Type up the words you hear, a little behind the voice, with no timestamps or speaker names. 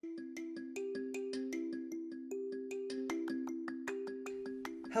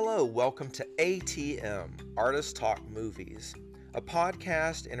Hello, welcome to ATM, Artist Talk Movies, a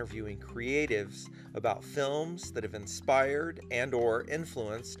podcast interviewing creatives about films that have inspired and or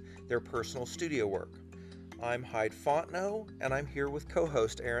influenced their personal studio work. I'm Hyde Fontenot, and I'm here with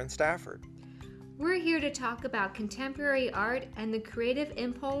co-host Aaron Stafford. We're here to talk about contemporary art and the creative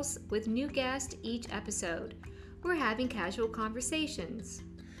impulse with new guests each episode. We're having casual conversations.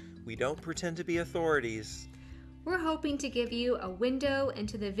 We don't pretend to be authorities. We're hoping to give you a window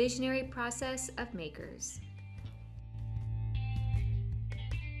into the visionary process of makers.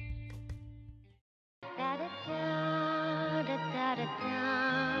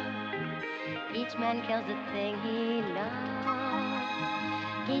 Each man kills a thing he loves.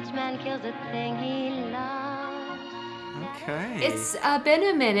 Each man kills a thing he loves. Okay. It's been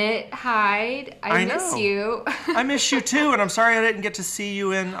a minute, Hyde. I miss know. you. I miss you too, and I'm sorry I didn't get to see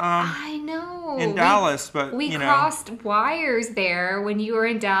you in I know. Dallas, but we you know. crossed wires there when you were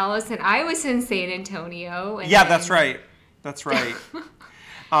in Dallas and I was in San Antonio. And yeah, that's right. That's right.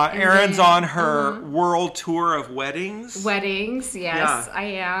 Erin's on her world tour of weddings. Weddings, yes, yeah. I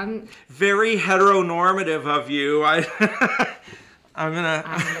am. Very heteronormative of you. I'm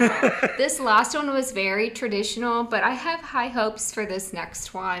gonna. This last one was very traditional, but I have high hopes for this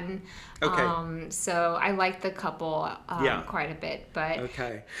next one. Okay. So I like the couple quite a bit, but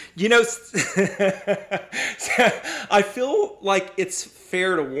okay. You know, I feel like it's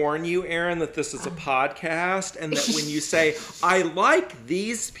fair to warn you, Erin, that this is a podcast, and that when you say I like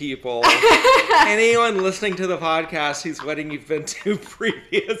these people, anyone listening to the podcast whose wedding you've been to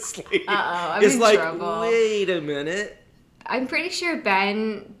previously is like, trouble. Wait a minute. I'm pretty sure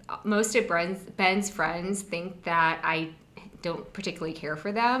most of Ben's friends think that I don't particularly care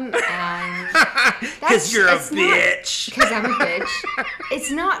for them, and because you're a bitch. Because I'm a bitch. It's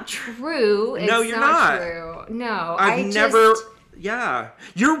not true. No, you're not. True. No, I've never. Yeah,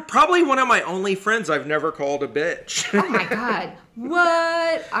 you're probably one of my only friends I've never called a bitch. Oh my god!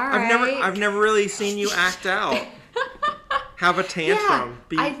 What? All right. I've never really seen you act out. Have a tantrum.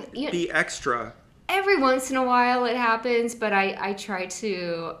 Be extra. Every once in a while it happens, but I try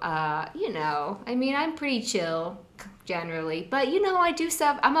to, I mean, I'm pretty chill generally. But, I do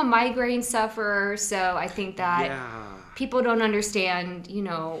suffer. I'm a migraine sufferer, so I think that people don't understand,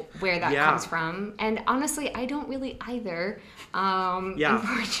 where that comes from. And honestly, I don't really either,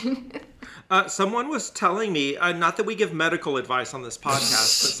 unfortunately. Someone was telling me, not that we give medical advice on this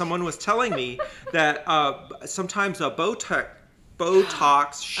podcast, but someone was telling me that sometimes a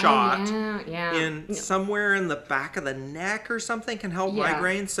Botox shot in somewhere in the back of the neck or something can help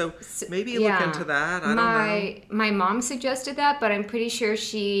migraine. So maybe look into that. I don't know. My mom suggested that, but I'm pretty sure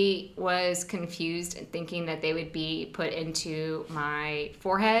she was confused and thinking that they would be put into my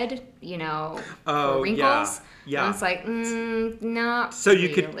forehead, for wrinkles. Yeah. And it's like, not so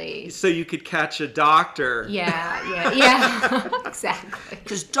you really. So you could catch a doctor. Yeah. Exactly.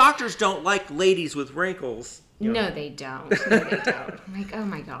 Because doctors don't like ladies with wrinkles. No, they don't. I'm like, oh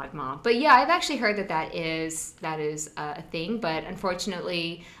my God, Mom. But yeah, I've actually heard that is a thing. But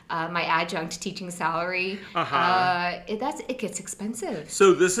unfortunately, my adjunct teaching salary, it gets expensive.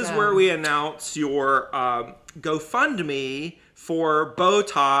 So this is where we announce your GoFundMe for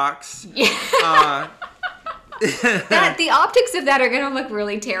Botox. Yeah. The optics of that are going to look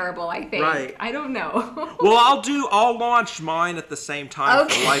really terrible, I think. Right. I don't know. Well, I'll launch mine at the same time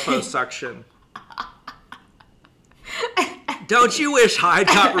for liposuction. Don't you wish Hyde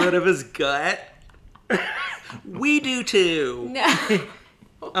got rid of his gut? We do too. No.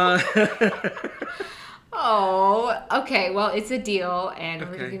 Oh, okay. Well, it's a deal, and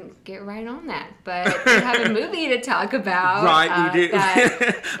we're going to get right on that. But we have a movie to talk about. Right, we do.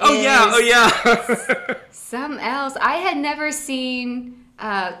 Oh, yeah. Some else. I had never seen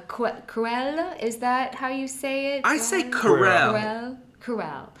Cruella. Is that how you say it? I say Corel.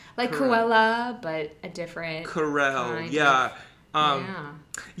 Corel. Like Cruella, but a different Corel, kind.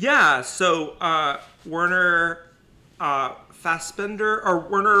 Yeah, so Werner Fassbender, or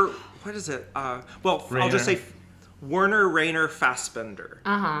Werner, what is it? Rainer. I'll just say Werner Rainer Fassbender.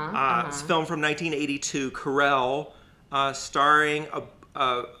 It's a film from 1982, Corel, starring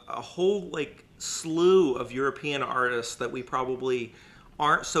a whole slew of European artists that we probably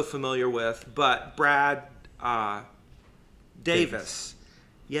aren't so familiar with, but Brad Davis.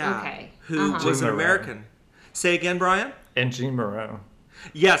 Yeah. Okay. Who was an American. Say again, Brian? And Jean Moreau.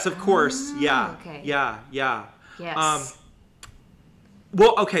 Yes, of course. Yeah. Okay. Yeah. Yes.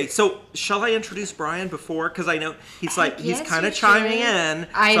 Well, okay, so shall I introduce Brian before? Because I know he's kind of chiming in.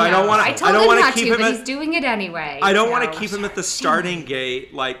 I know. I don't want to keep him. But he's doing it anyway. I don't want to keep him at the starting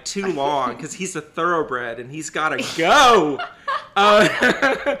gate too long because he's a thoroughbred and he's got to go.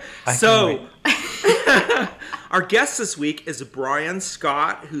 So, our guest this week is Brian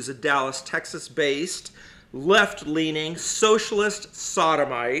Scott, who's a Dallas, Texas-based, left-leaning, socialist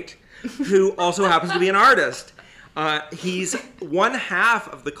sodomite, who also happens to be an artist. He's one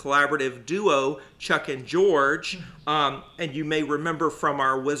half of the collaborative duo Chuck and George, and you may remember from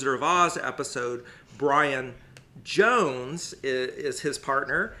our Wizard of Oz episode, Brian Jones is his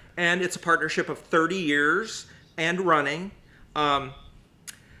partner, and it's a partnership of 30 years and running. And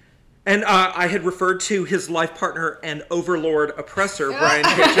I had referred to his life partner and overlord oppressor, Brian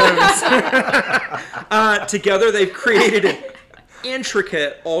K. Jones. Together they've created an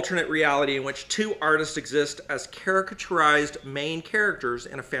intricate alternate reality in which two artists exist as caricaturized main characters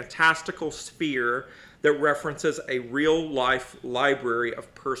in a fantastical sphere that references a real-life library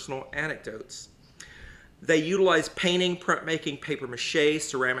of personal anecdotes. They utilize painting, printmaking, papier-mâché,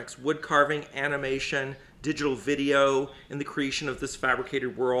 ceramics, wood carving, animation, digital video in the creation of this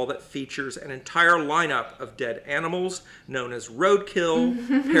fabricated world that features an entire lineup of dead animals known as roadkill,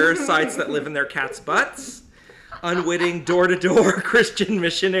 parasites that live in their cats' butts, unwitting door-to-door Christian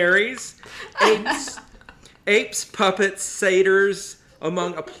missionaries, apes, puppets, satyrs,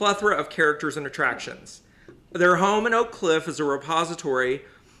 among a plethora of characters and attractions. Their home in Oak Cliff is a repository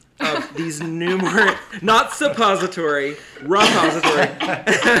of these numerous, not suppository, repository,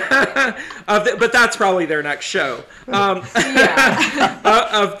 but that's probably their next show, of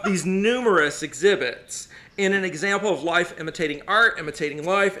these numerous exhibits. In an example of life imitating art, imitating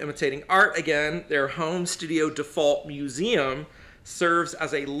life, imitating art again, their home studio default museum serves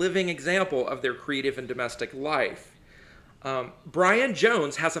as a living example of their creative and domestic life. Brian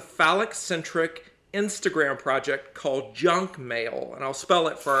Jones has a phallic-centric Instagram project called Junk Mail, and I'll spell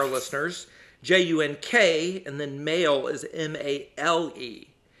it for our listeners. J-U-N-K, and then mail is M-A-L-E.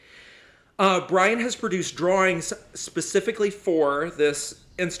 Brian has produced drawings specifically for this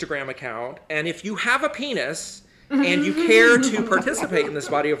Instagram account, and if you have a penis and you care to participate in this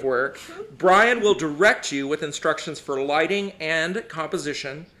body of work, Brian will direct you with instructions for lighting and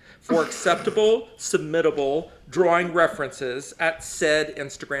composition for acceptable, submittable drawing references at said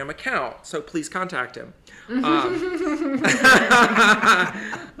Instagram account. So please contact him.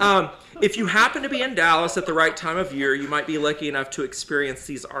 If you happen to be in Dallas at the right time of year, you might be lucky enough to experience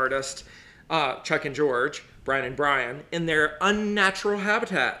these artists, Chuck and George, Brian and Brian, in their unnatural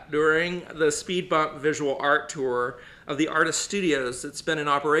habitat during the Speed Bump Visual Art Tour of the Artist Studios that's been in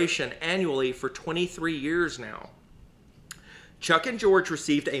operation annually for 23 years now. Chuck and George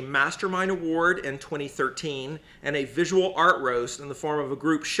received a Mastermind Award in 2013 and a visual art roast in the form of a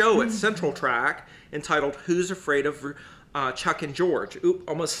group show at Central Track entitled Who's Afraid of Chuck and George? Oop,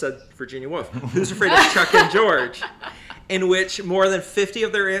 almost said Virginia Woolf. Who's Afraid of Chuck and George? In which more than 50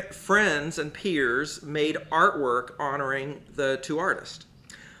 of their friends and peers made artwork honoring the two artists.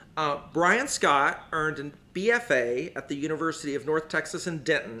 Brian Scott earned a BFA at the University of North Texas in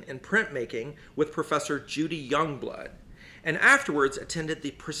Denton in printmaking with Professor Judy Youngblood, and afterwards attended the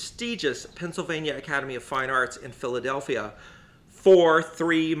prestigious Pennsylvania Academy of Fine Arts in Philadelphia for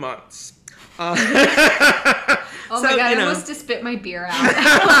 3 months. Oh my God, I almost just spit my beer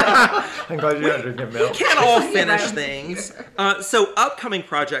out. I'm glad you didn't drink milk. We can't all finish things. So upcoming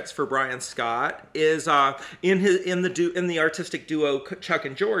projects for Brian Scott is in the artistic duo Chuck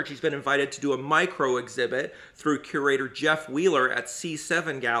and George. He's been invited to do a micro exhibit through curator Jeff Wheeler at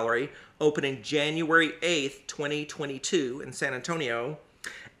C7 Gallery, opening January 8th, 2022 in San Antonio.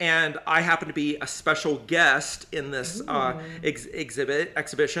 And I happen to be a special guest in this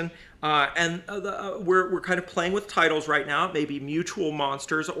exhibition. We're kind of playing with titles right now. It may be Mutual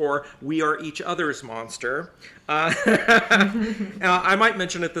Monsters or We Are Each Other's Monster. I might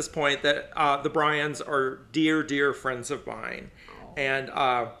mention at this point that the Bryans are dear, dear friends of mine. And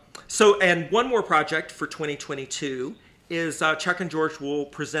one more project for 2022 is Chuck and George will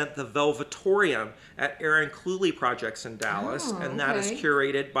present the Velvetorium at Aaron Cluley Projects in Dallas, and that is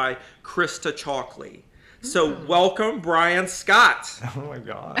curated by Krista Chalkley. So welcome, Brian Scott. Oh my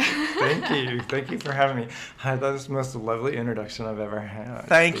God. Thank you. Thank you for having me. That was the most lovely introduction I've ever had.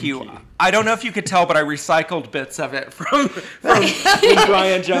 Thank you. I don't know if you could tell, but I recycled bits of it from when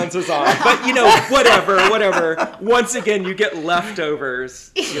Brian Jones was on. But, whatever. Once again, you get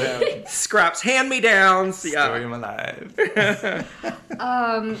leftovers, scraps, hand-me-downs. Yeah. Story of my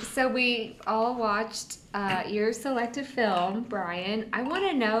life. So we all watched your selected film, Brian. I want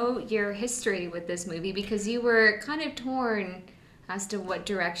to know your history with this movie because you were kind of torn as to what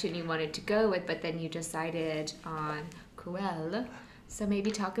direction you wanted to go with, but then you decided on Cruella. So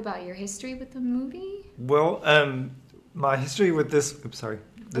maybe talk about your history with the movie. Well, my history with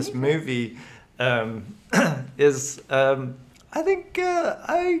this movie is I think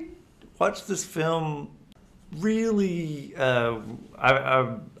I watched this film really.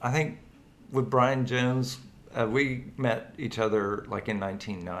 I think with Brian Jones, we met each other like in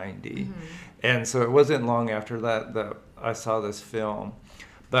 1990, and so it wasn't long after that I saw this film.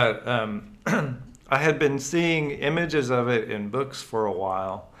 But I had been seeing images of it in books for a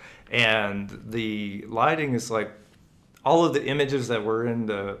while, and the lighting is like all of the images that were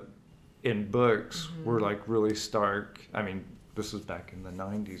in books were like really stark. I mean, this was back in the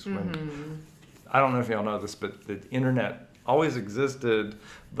 90s when, I don't know if y'all know this, but the internet always existed,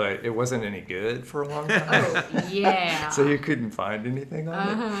 but it wasn't any good for a long time. Oh, yeah. So you couldn't find anything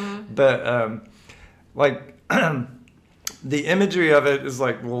on it. But like the imagery of it is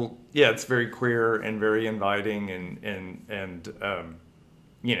like, well, yeah, it's very queer and very inviting, and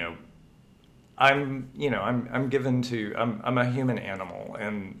you know, I'm given to, I'm a human animal,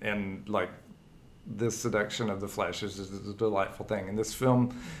 and like the seduction of the flesh is a delightful thing, and this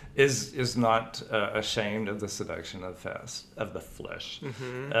film is not ashamed of the seduction of the flesh.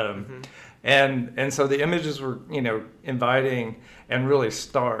 And so the images were, you know, inviting and really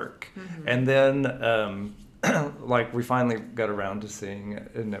stark, and then like we finally got around to seeing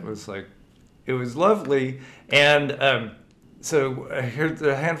it, and it was like, it was lovely. And so here's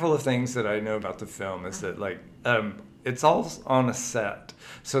a handful of things that I know about the film is that like it's all on a set,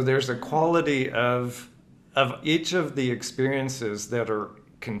 so there's a quality of each of the experiences that are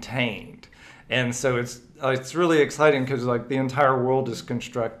contained, and so it's really exciting because like the entire world is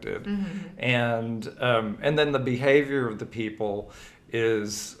constructed, and then the behavior of the people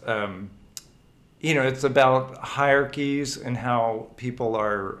is you know, it's about hierarchies and how people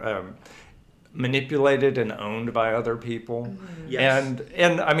are manipulated and owned by other people. Yes.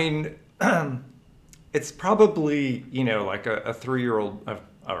 And I mean, it's probably, you know, like a 3-year-old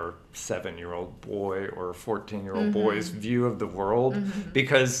or 7-year-old boy or a 14-year-old boy's view of the world,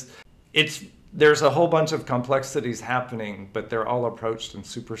 because there's a whole bunch of complexities happening, but they're all approached in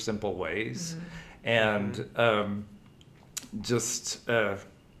super simple ways. And just, I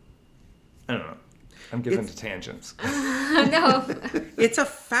don't know. I'm given to tangents. No. It's a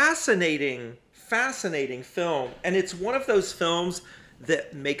fascinating film, and it's one of those films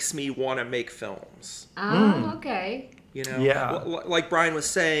that makes me want to make films. Oh, okay. You know, Yeah. Like Brian was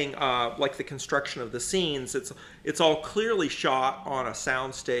saying, like the construction of the scenes, it's all clearly shot on a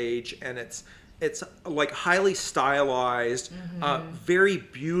soundstage, and it's like highly stylized, very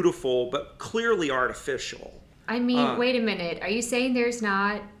beautiful, but clearly artificial. I mean, wait a minute. Are you saying there's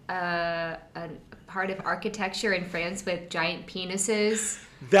not a part of architecture in France with giant penises?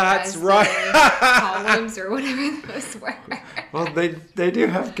 That's as right. Columns or whatever those were. Well, they do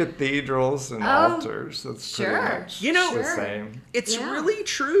have cathedrals and altars. That's sure. pretty much You know, the same. It's Yeah. really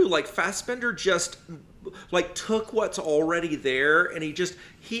true. Like Fassbender just like took what's already there, and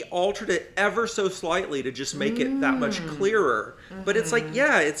he altered it ever so slightly to just make it that much clearer. But it's like,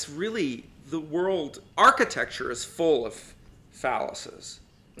 yeah, it's really, the world architecture is full of phalluses.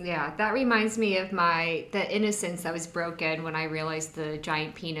 Yeah, that reminds me of the innocence that was broken when I realized the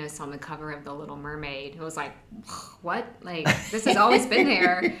giant penis on the cover of The Little Mermaid. It was like, what? Like, this has always been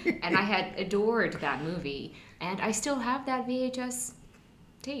there. And I had adored that movie. And I still have that VHS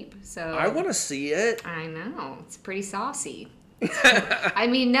tape. So I want to see it. I know. It's pretty saucy. I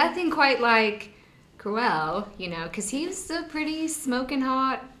mean, nothing quite like Cruel, you know, because he was a pretty smoking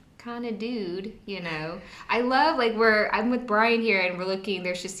hot kind of dude, you know. I love, like, I'm with Brian here, and we're looking,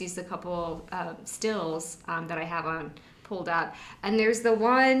 there's just a couple stills that I have on pulled up, and there's the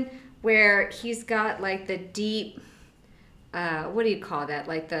one where he's got like the deep what do you call that,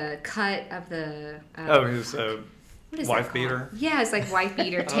 like the cut of the His what is wife that beater. called? Yeah, it's like wife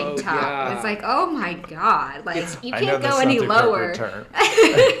beater tank Oh, top. yeah. It's like, oh my god, like you I know can't that's go not any the lower.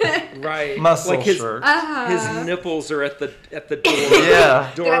 appropriate term. Right. Muscle like his shirt. his nipples are at the door, Yeah.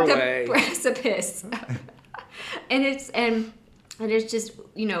 They're at doorway. the precipice. and it's just,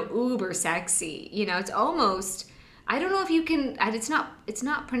 you know, uber sexy. You know, it's almost, I don't know if you can, it's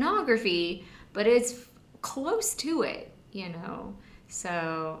not pornography, but it's close to it, you know.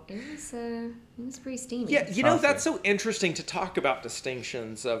 So it was pretty steamy. Yeah, you know, Saucy. that's so interesting to talk about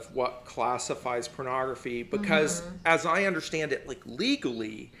distinctions of what classifies pornography, because as I understand it, like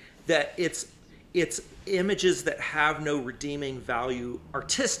legally, that it's images that have no redeeming value,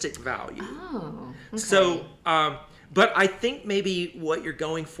 artistic value. Oh, okay. So, but I think maybe what you're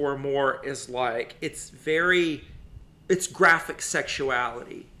going for more is like, it's graphic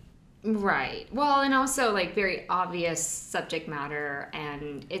sexuality. Right. Well, and also like very obvious subject matter,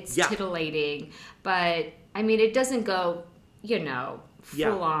 and it's titillating, but I mean, it doesn't go, you know,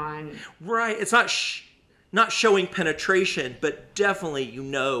 full on. Right. It's not not showing penetration, but definitely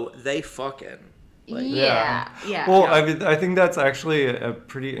they fucking. Yeah. Well, I mean, I think that's actually a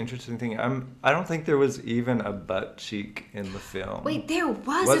pretty interesting thing. I don't think there was even a butt cheek in the film. Wait, there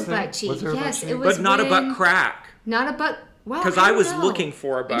was a butt cheek. Was there a butt Yes, cheek? it was. But not a butt crack. Not a butt. Well, Because I don't was know. looking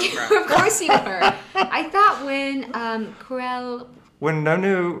for a butt crack. Of course you were. I thought when Corel. When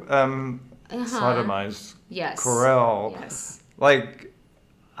Nonu sodomized Yes. Corel, Yes. like,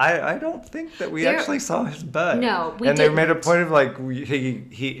 I don't think that we actually saw his butt. No, we and they made a didn't. point of like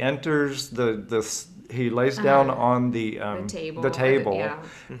he enters he lays down on the table, table,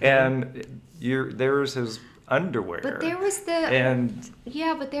 Mm-hmm. and there's his underwear. But there was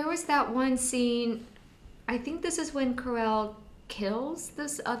but there was that one scene. I think this is when Corel kills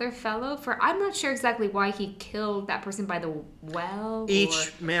this other fellow I'm not sure exactly why he killed that person by the well.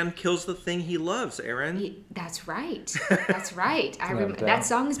 Each man kills the thing he loves, Aaron. That's right. That's right. I No remember doubt. that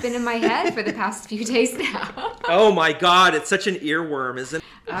song's been in my head for the past few days now. Oh my God, it's such an earworm, isn't it?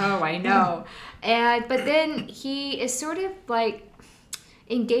 Oh, I know. But then he is sort of like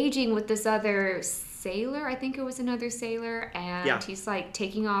engaging with this other sailor. I think it was another sailor, and he's like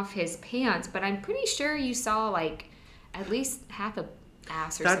taking off his pants. But I'm pretty sure you saw like at least half a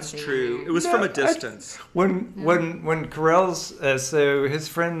ass or That's something. true. It was from a distance. When Corel's so his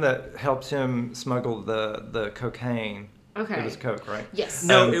friend that helped him smuggle the cocaine. Okay. It was coke, right? Yes.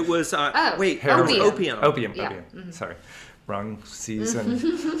 No, it was it was opium. opium. Yeah. Opium. Sorry, wrong season.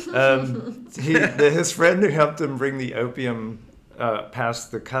 His friend who helped him bring the opium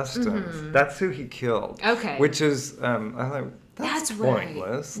past the customs. That's who he killed. Okay. Which is I thought that's right.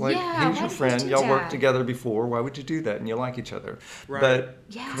 pointless. Like Yeah, he's why your did you friend. do Y'all worked that? together before. Why would you do that? And you like each other. Right. But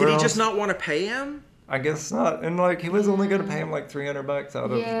Yeah. Did he just Corel's- not want to pay him? I guess not. And like he was only going to pay him like $300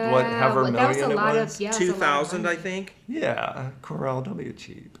 out of however well, million that was a it lot was. of, that was a lot of 2,000, money. I think. Yeah, Corel, don't be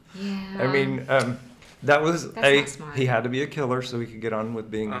cheap. Yeah. I mean, that was That's not smart. he had to be a killer so he could get on with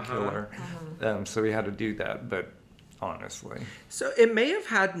being a killer. So he had to do that. But honestly, So it may have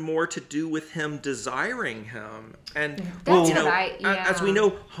had more to do with him desiring him, and That's you know, what as we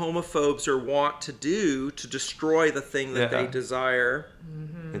know, homophobes are wont to do to destroy the thing that they Yeah. desire.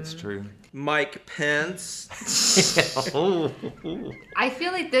 it's true. Mike Pence. I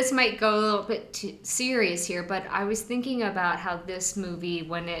feel like this might go a little bit too serious here, but I was thinking about how this movie,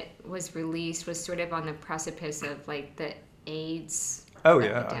 when it was released, was sort of on the precipice of like the AIDS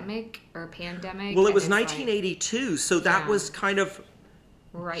epidemic or pandemic. Well, it and was it's like- 1982, so that Yeah. was kind of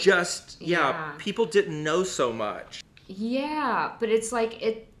right. just Yeah. people didn't know so much. Yeah, but it's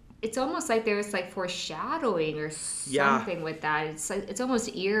like it's almost like there was like foreshadowing or something with that. It's like, it's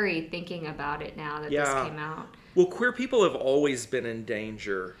almost eerie thinking about it now that this came out. Well, queer people have always been in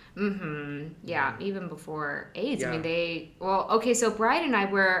danger. Yeah, even before AIDS. I Yeah. mean, okay, so Brian and I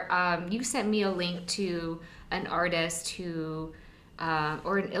were, you sent me a link to an artist who,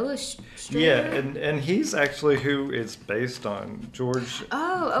 or an illustrator. Yeah, and he's actually who it's based on, George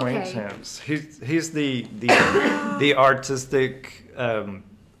Oh, okay. Quaintance. He's the artistic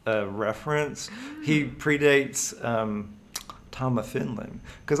reference. He predates Tama Finland.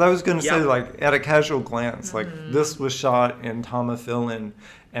 Because I was going to say, like, at a casual glance, like, this was shot in Tama Finland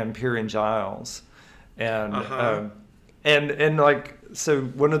and Pier and Giles. And, and like, so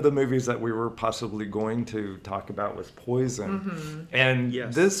one of the movies that we were possibly going to talk about was Poison. And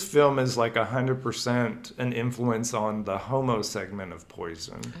this film is like 100% an influence on the homo segment of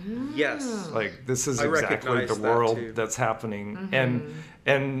Poison. Yes. Like, this is I exactly recognize the that world too. that's happening.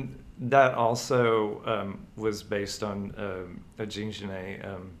 And that also was based on Jean Genet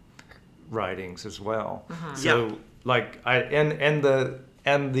writings as well. So like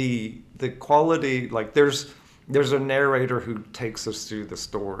the quality, like there's a narrator who takes us through the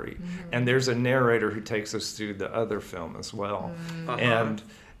story, and there's a narrator who takes us through the other film as well.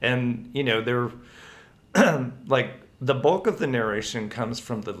 And you know, they're like the bulk of the narration comes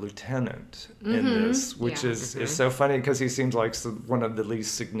from the lieutenant in this, which is so funny because he seems like one of the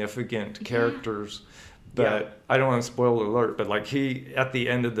least significant characters. But I don't want to spoil alert. But like at the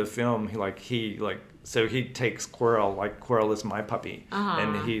end of the film, so he takes Quirrell, like Quirrell is my puppy,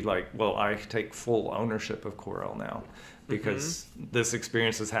 and he like, well, I take full ownership of Quirrell now because this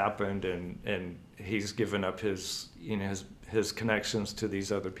experience has happened, and he's given up his connections to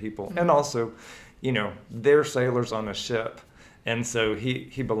these other people, and also, you know, they're sailors on a ship. And so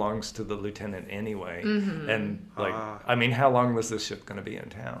he belongs to the lieutenant anyway. And like, I mean, how long was this ship going to be in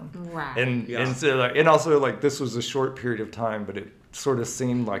town? Right. And so like, and also like this was a short period of time, but it sort of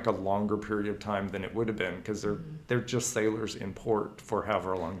seemed like a longer period of time than it would have been because they're just sailors in port for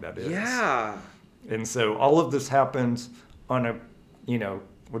however long that is. Yeah. And so all of this happens on a, you know,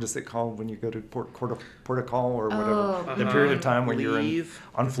 what is it called when you go to Port-au-Call or whatever? The period of time when you're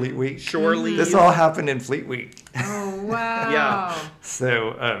on Fleet Week. Shore leave. This all happened in Fleet Week. Oh, wow. Yeah.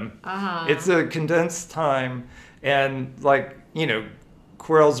 So it's a condensed time, and like, you know,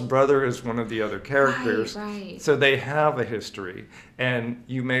 Quirrell's brother is one of the other characters. Right. So they have a history, and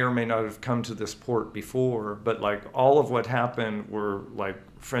you may or may not have come to this port before, but like all of what happened were like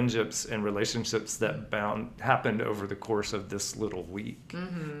friendships and relationships that happened over the course of this little week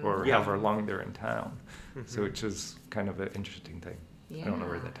or however long they're in town. So which is kind of an interesting thing. Yeah. I don't know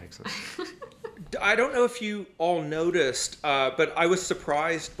where that takes us. I don't know if you all noticed, but I was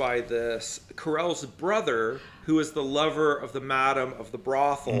surprised by this. Quirrell's brother, who is the lover of the madam of the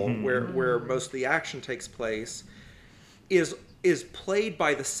brothel, where most of the action takes place, is played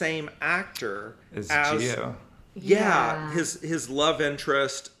by the same actor as Gio. Yeah, his love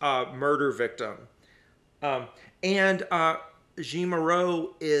interest, murder victim, and Jean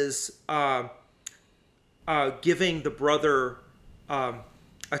Moreau is giving the brother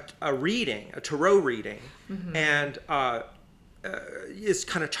a reading, a tarot reading, and is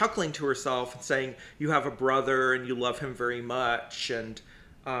kind of chuckling to herself and saying, "You have a brother and you love him very much," and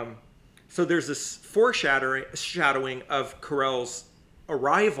so there's this foreshadowing of Quirrell's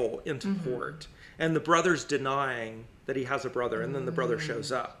arrival into port, and the brother's denying that he has a brother, and then the brother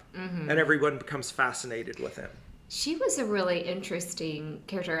shows up, and everyone becomes fascinated with him. She was a really interesting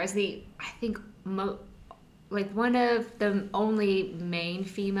character as I think like one of the only main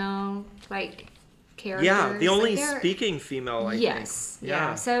female like characters. Yeah, the only like speaking female, I think. Yes.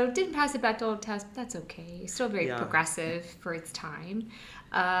 Yeah. So didn't pass the Bechdel test, but that's okay. Still very progressive for its time.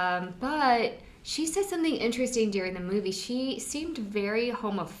 But she said something interesting during the movie. She seemed very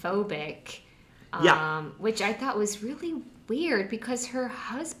homophobic. Which I thought was really weird because her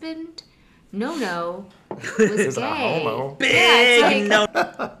husband, No, was gay. A homo. Big no.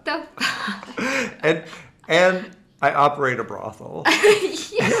 And I operate a brothel.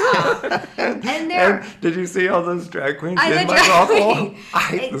 Yeah. And did you see all those drag queens in my drag brothel? queen. I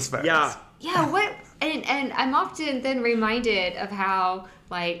hate this fact. Yeah. Yeah, what and I'm often then reminded of how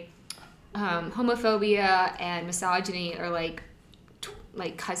like homophobia and misogyny are like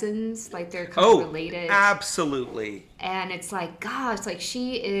cousins, like they're kind of related. Absolutely. And it's like, gosh, like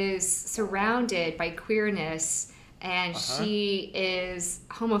she is surrounded by queerness and she is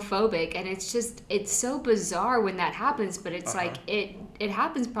homophobic, and it's so bizarre when that happens, but it's like it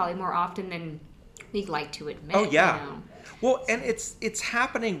happens probably more often than we'd like to admit. Oh yeah. You know? Well, and it's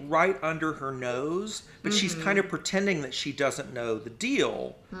happening right under her nose, but she's kind of pretending that she doesn't know the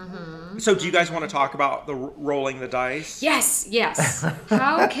deal. So do you guys want to talk about the rolling the dice? Yes.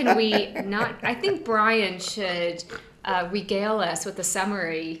 How can we not? I think Brian should regale us with a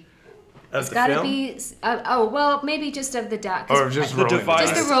summary. Of It's the got to film? be. Maybe just of the dice. Or just The rolling device.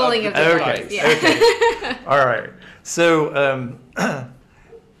 Just the rolling of the Okay. dice. Yeah. All right. So,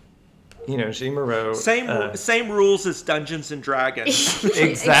 you know, Jean Moreau. Same rules as Dungeons and Dragons.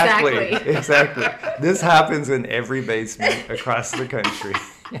 Exactly. This happens in every basement across the country.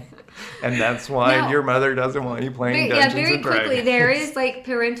 And that's why Now, your mother doesn't want you playing Dungeons very and Dragons. quickly, there is like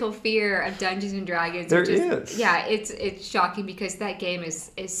parental fear of Dungeons and Dragons. There which is. Yeah, it's shocking because that game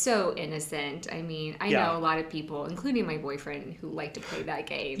is so innocent. I mean, I know a lot of people, including my boyfriend, who like to play that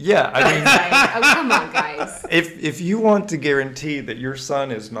game. Yeah, I mean, Like, oh, come on, guys. if you want to guarantee that your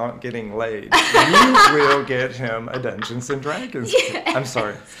son is not getting laid, you will get him a Dungeons and Dragons. I'm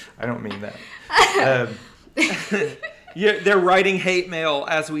sorry, I don't mean that. They're writing hate mail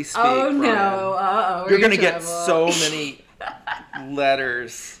as we speak. Oh Brian. no! Uh-oh, You're gonna get so many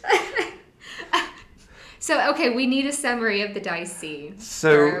letters. So okay, we need a summary of the dice scene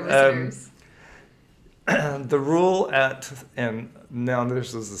So, for our listeners. The rule and now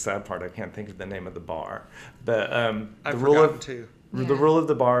this is the sad part, I can't think of the name of the bar, but the rule of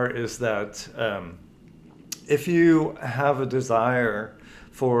the bar is that if you have a desire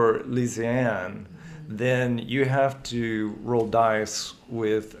for Lysiane, then you have to roll dice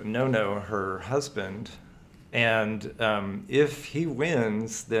with No, her husband, and if he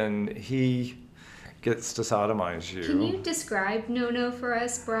wins, then he gets to sodomize you. Can you describe No for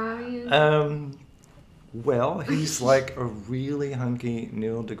us, Brian? Well, he's like a really hunky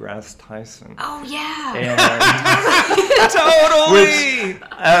Neil deGrasse Tyson. Oh yeah. Totally. Which,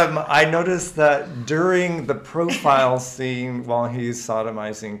 I noticed that during the profile scene while he's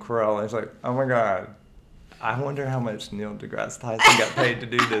sodomizing Quirrell, I was like, oh my god, I wonder how much Neil deGrasse Tyson got paid to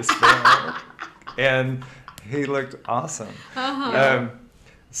do this film. And he looked awesome.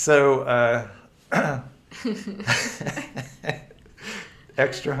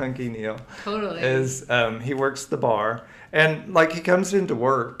 extra hunky Neil. Totally. Is he works the bar, and like he comes into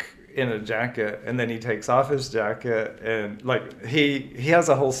work in a jacket, and then he takes off his jacket, and like he has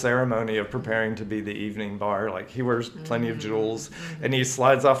a whole ceremony of preparing to be the evening bar. Like he wears plenty of jewels, and he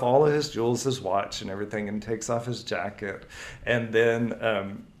slides off all of his jewels, his watch and everything, and takes off his jacket, and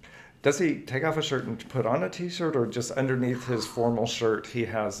then does he take off a shirt and put on a t-shirt, or just underneath his formal shirt he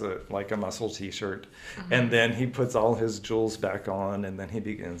has a muscle t-shirt, and then he puts all his jewels back on, and then he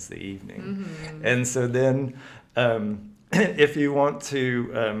begins the evening. And so then if you want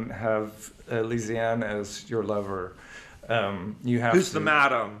to have Lysiane as your lover, you have Who's to, the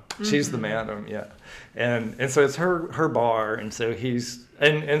madam? She's the madam, yeah. And so it's her bar, and so he's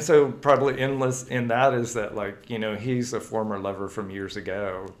and so probably endless in that is that, like, you know, he's a former lover from years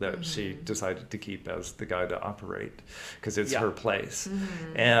ago that she decided to keep as the guy to operate because it's her place.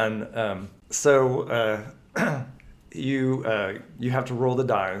 And so you have to roll the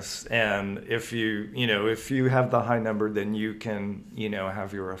dice, and if you have the high number, then you can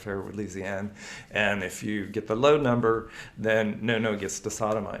have your affair with Lysiane, and if you get the low number, then No gets to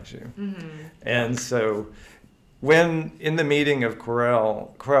sodomize you. And so when in the meeting of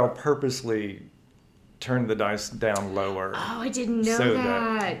Querelle purposely turned the dice down lower. Oh, I didn't know so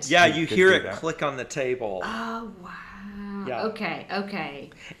that. Yeah, you hear do it that. click on the table. Oh, wow. Yeah. Okay.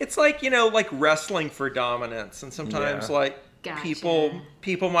 It's like, like wrestling for dominance, and sometimes Yeah. like Gotcha.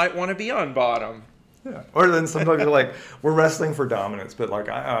 people might want to be on bottom. Yeah. Or then sometimes you're like, we're wrestling for dominance, but like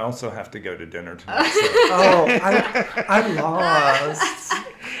I also have to go to dinner tonight. So, I lost.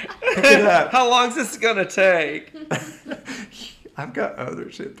 Pick it up. How long's this gonna take? I've got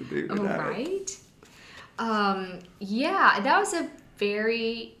other shit to do Oh, tonight. right? Yeah, that was a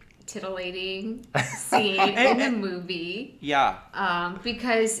very titillating scene in the movie. Yeah.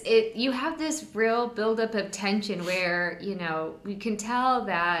 Because you have this real buildup of tension where, you can tell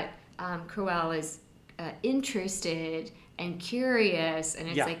that Querelle is interested and curious, and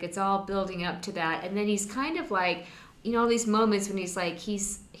it's like it's all building up to that. And then he's kind of like, all these moments when he's like,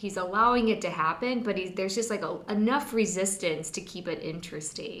 he's allowing it to happen, but there's just like enough resistance to keep it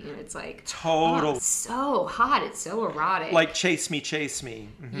interesting. And it's like, Total. oh, it's so hot. It's so erotic. Like chase me.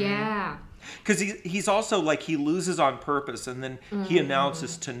 Mm-hmm. Yeah. Because he's also like, he loses on purpose, and then he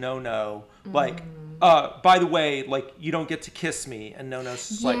announces to No, like, by the way, like, you don't get to kiss me, and No's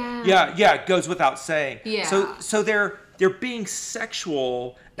just like, yeah, it goes without saying. Yeah. So they're being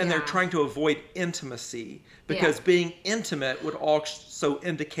sexual, and they're trying to avoid intimacy, because being intimate would also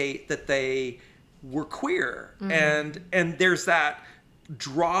indicate that they were queer, and there's that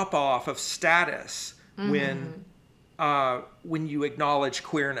drop off of status when you acknowledge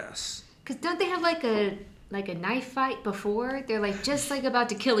queerness. Because don't they have like a knife fight before? They're like just like about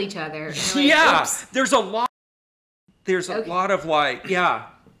to kill each other. And they're like, oops. There's a lot. There's a lot of like,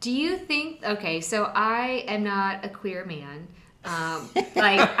 Do you think? Okay, so I am not a queer man.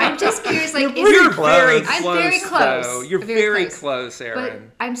 Like, I'm just curious. Like, You're very close. I'm very close. Though. You're very very close. close,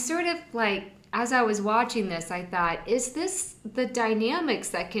 Erin. But I'm sort of like, as I was watching this, I thought, is this the dynamics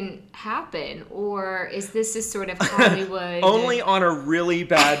that can happen, or is this just sort of Hollywood? Only on a really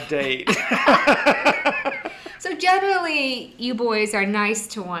bad date. So generally, you boys are nice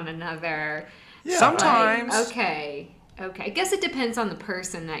to one another. Yeah. Sometimes. Like, okay. I guess it depends on the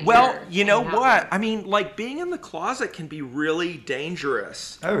person that Well, you're you know hanging out what? with. I mean, like, being in the closet can be really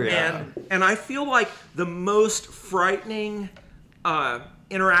dangerous. Oh, yeah. And I feel like the most frightening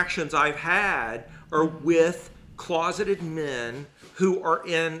interactions I've had are with closeted men who are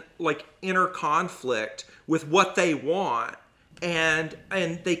in, like, inner conflict with what they want, and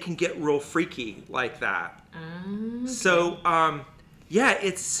they can get real freaky like that. Okay. So, yeah,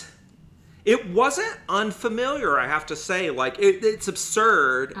 it wasn't unfamiliar, I have to say. Like, it's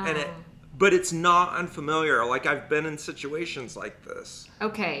absurd, but it's not unfamiliar. Like, I've been in situations like this.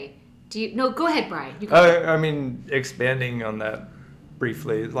 Okay. Go ahead, Brian. You go ahead. I mean, expanding on that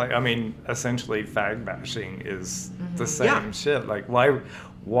briefly, like, I mean, essentially fag bashing is the same shit. Like,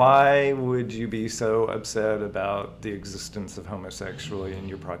 why would you be so upset about the existence of homosexuality in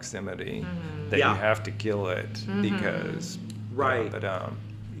your proximity that you have to kill it because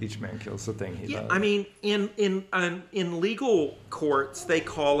each man kills the thing he loves? I mean, in legal courts, they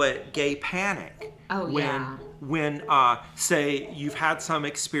call it gay panic. Oh, yeah. When say you've had some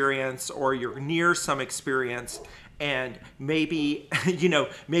experience or you're near some experience, and maybe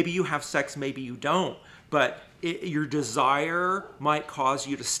maybe you have sex, maybe you don't, but your desire might cause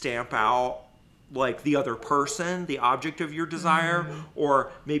you to stamp out like the other person, the object of your desire,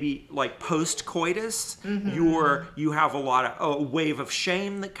 or maybe like post-coitus, you have a wave of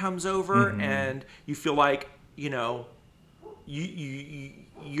shame that comes over, and you feel like you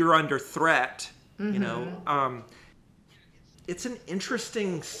you're under threat. You know, it's an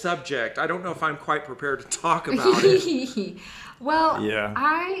interesting subject. I don't know if I'm quite prepared to talk about it. Well,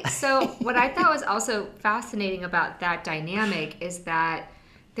 yeah. So what I thought was also fascinating about that dynamic is that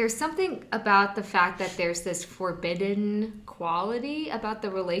there's something about the fact that there's this forbidden quality about the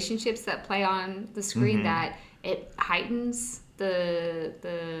relationships that play on the screen that it heightens the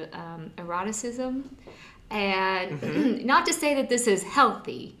eroticism. And not to say that this is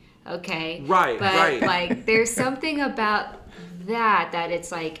healthy, okay? Right, but right. like there's something about that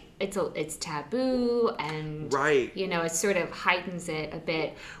it's like it's taboo, and right. you know, it sort of heightens it a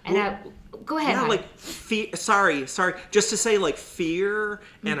bit. And go ahead. Yeah, like sorry, just to say, like fear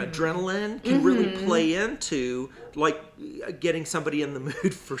and adrenaline can really play into like getting somebody in the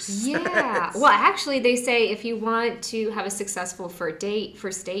mood for sex. Yeah. Well, actually, they say if you want to have a successful first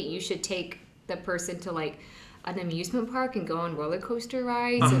date, you should take the person to like an amusement park and go on roller coaster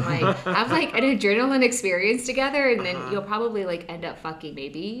rides and like have like an adrenaline experience together, and then you'll probably like end up fucking,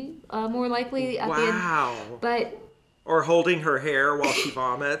 maybe more likely at the end. But or holding her hair while she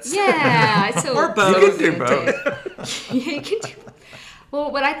vomits. Yeah. So or both. You can do both. Yeah, you can do both.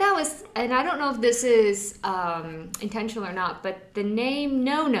 Well, what I thought was, and I don't know if this is intentional or not, but the name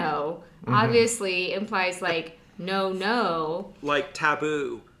No obviously implies like no. Like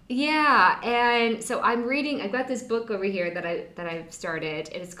taboo. Yeah, and so I've got this book over here that I've started,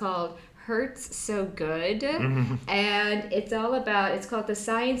 and it's called Hurts So Good, and it's called The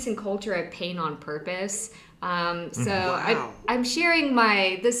Science and Culture of Pain on Purpose. So I'm sharing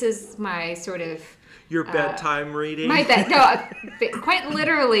this is my sort of your bedtime reading. Quite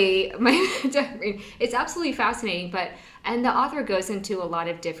literally my bedtime reading. It's absolutely fascinating, and the author goes into a lot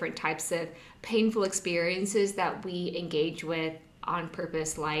of different types of painful experiences that we engage with on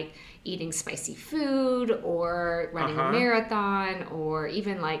purpose, like eating spicy food or running a marathon, or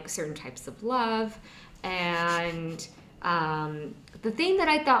even like certain types of love. And the thing that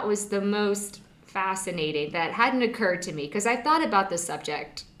I thought was the most fascinating that hadn't occurred to me, because I thought about this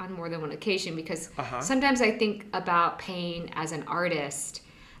subject on more than one occasion, because sometimes I think about pain as an artist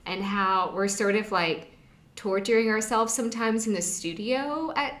and how we're sort of like torturing ourselves sometimes in the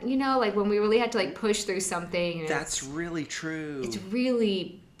studio like when we really had to like push through something. And that's really true. It's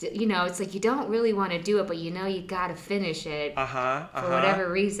really, it's like you don't really want to do it, but you gotta finish it for whatever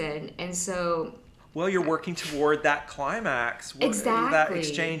reason. And so, well, you're working toward that climax. Exactly. That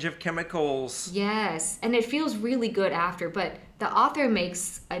exchange of chemicals. Yes. And it feels really good after. But the author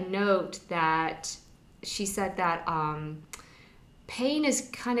makes a note that she said that pain is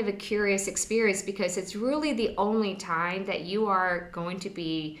kind of a curious experience, because it's really the only time that you are going to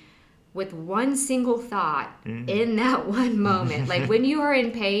be with one single thought in that one moment. Like when you are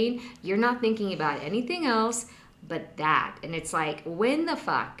in pain, you're not thinking about anything else but that. And it's like, when the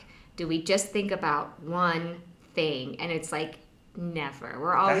fuck do we just think about one thing? And it's like, never.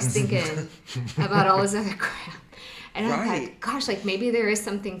 We're always thinking about all this other crap. And I'm like, gosh, like maybe there is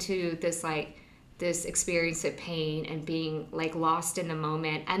something to this, like this experience of pain and being like lost in the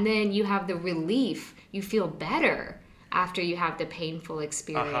moment. And then you have the relief. You feel better after you have the painful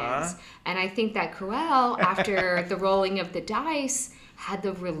experience. And I think that Cruel, after the rolling of the dice, had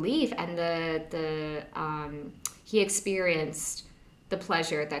the relief, and he experienced the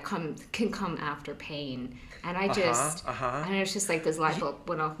pleasure that can come after pain. And I just, and it's just like this light bulb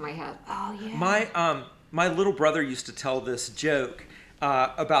went off my head. Oh yeah. My little brother used to tell this joke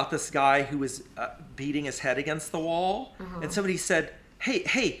about this guy who was beating his head against the wall, and somebody said,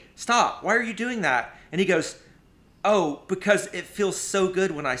 "Hey, stop! Why are you doing that?" And he goes, "Oh, because it feels so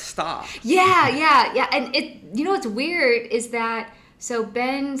good when I stop." Yeah. And what's weird is that, so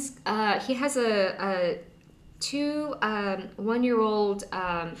Ben's, he has two 1-year-old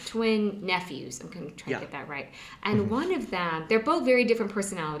twin nephews. I'm going to try to get that right. And one of them, they're both very different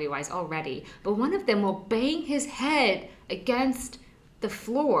personality-wise already, but one of them will bang his head against the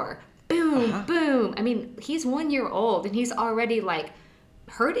floor. Boom, boom. I mean, he's 1 year old and he's already like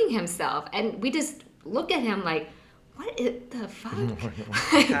hurting himself. And we just look at him like, what the fuck?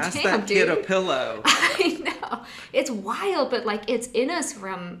 Pass that kid a pillow. I know. It's wild, but like it's in us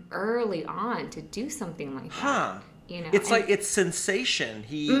from early on to do something like that. It's like it's sensation.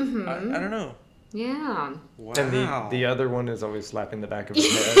 I don't know. Yeah. Wow. And the other one is always slapping the back of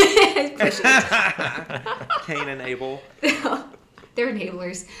his head. Cain and Abel. They're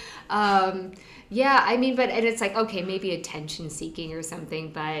enablers. Yeah, I mean, and it's like, okay, maybe attention seeking or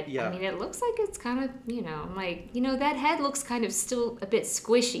something, but I mean, it looks like it's kind of, I'm like, that head looks kind of still a bit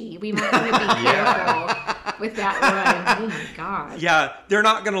squishy. We might want to be careful with that one. Oh my God. Yeah, they're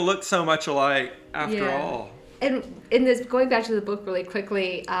not going to look so much alike after all. And in this, going back to the book really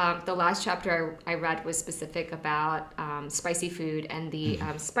quickly, the last chapter I read was specific about spicy food and the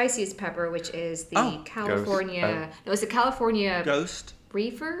spiciest pepper, which is the California. No, it's the California Ghost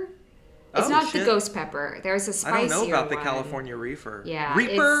Reefer. It's not the ghost pepper. There's a spicier one. I don't know about the California Reefer. Yeah,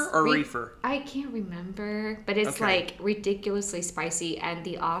 Reaper or Reefer? I can't remember, but it's like ridiculously spicy, and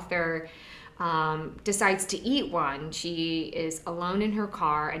the author decides to eat one. She is alone in her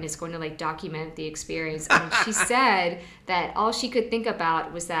car and is going to like document the experience. And she said that all she could think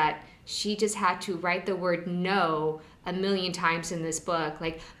about was that she just had to write the word no a million times in this book,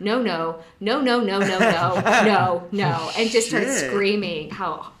 like no, no, no, no, no, no, no, no, no, and just start screaming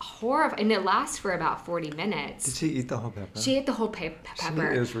how horrible. And it lasts for about 40 minutes. Did she eat the whole pepper? She ate the whole pepper.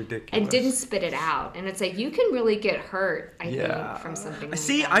 She is ridiculous. And didn't spit it out. And it's like, you can really get hurt, I think, from something like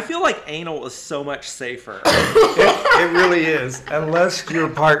See, that. I feel like anal is so much safer. It really is. Unless your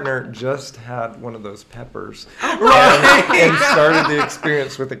partner just had one of those peppers and started the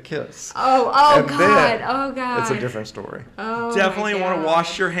experience with a kiss. Oh, God. It's a different story. Oh, Definitely want to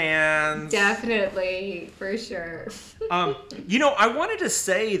wash your hands. Definitely, for sure. I wanted to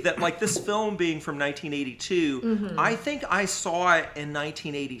say that, like, this film being from 1982, I think I saw it in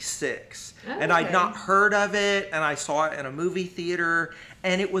 1986, and I'd not heard of it, and I saw it in a movie theater,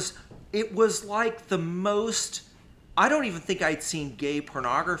 and it was like the most. I don't even think I'd seen gay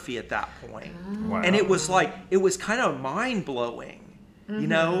pornography at that point, and it was kind of mind blowing.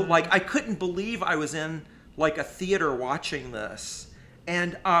 Like I couldn't believe I was in like a theater watching this.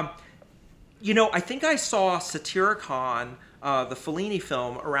 And, I think I saw Satyricon, the Fellini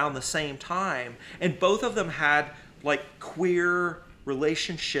film, around the same time. And both of them had like queer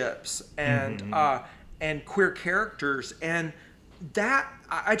relationships and queer characters. And that,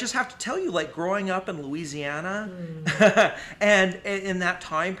 I just have to tell you, like growing up in Louisiana and in that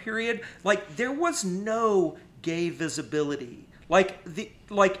time period, like there was no gay visibility.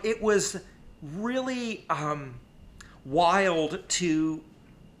 It was really wild to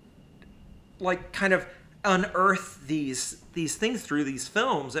like kind of unearth these things through these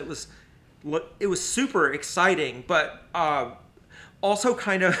films. It was super exciting, but also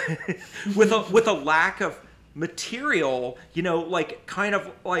kind of with a lack of material, like kind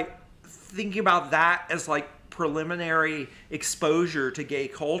of like thinking about that as like preliminary exposure to gay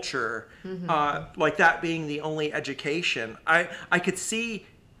culture, like that being the only education. I could see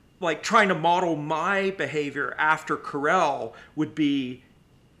like trying to model my behavior after Carell would be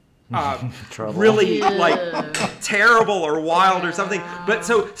really like terrible or wild or something. But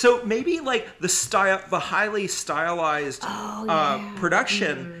so maybe like the highly stylized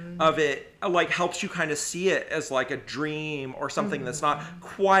production of it like helps you kind of see it as like a dream or something that's not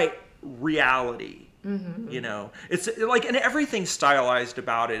quite reality. It's like, and everything's stylized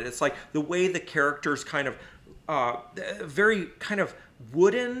about it. It's like the way the characters kind of very kind of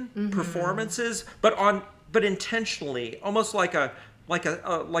wooden performances, but intentionally, almost like a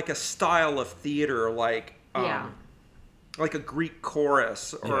style of theater, like a Greek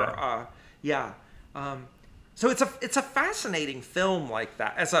chorus or so it's a fascinating film like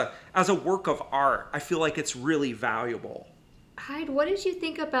that as a work of art. I feel like it's really valuable. Hyde, what did you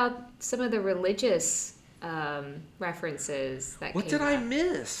think about some of the religious references that What came did I up?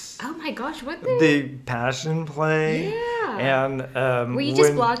 miss? Oh my gosh, what The Passion Play. Yeah. And were you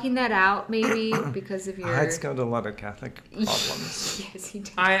just blocking that out maybe because of your... Hyde's got a lot of Catholic problems. Yes, he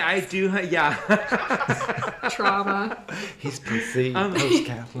did. I do, yeah. Trauma. He's conceived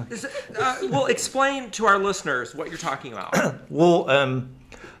post-Catholic. Well, explain to our listeners what you're talking about. Well,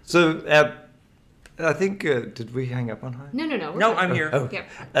 so at, I think, did we hang up on Hyde? No. No, I'm here. Oh.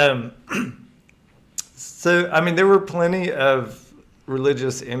 Yep. So, I mean, there were plenty of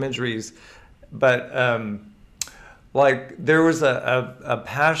religious imageries, but like there was a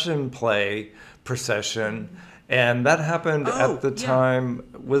Passion Play procession, and that happened at the time.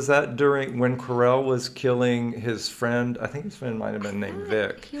 Was that during when Carell was killing his friend? I think his friend might have been named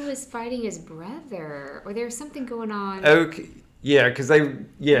Vic. He was fighting his brother, or there was something going on. Okay. Yeah, because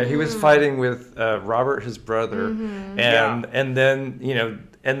he was fighting with Robert, his brother, and then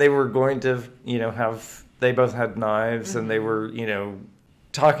and they were going to they both had knives, and they were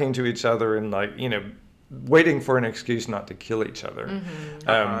talking to each other and like waiting for an excuse not to kill each other.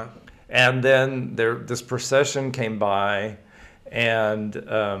 And then this procession came by, and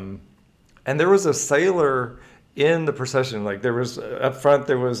there was a sailor in the procession. Like there was up front,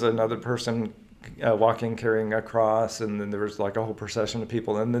 there was another person walking carrying a cross, and then there was like a whole procession of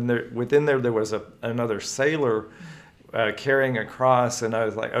people, and then within there was another sailor carrying a cross, and I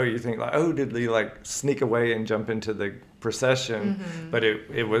was like, oh, you think like, oh, did he like sneak away and jump into the procession? But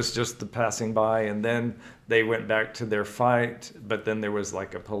it was just the passing by, and then they went back to their fight, but then there was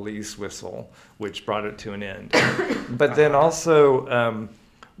like a police whistle, which brought it to an end. But then also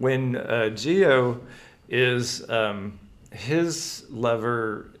when Gio is his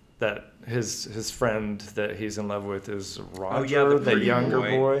lover, that his friend that he's in love with is Roger, the younger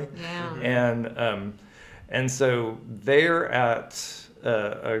boy. Yeah. And so they're at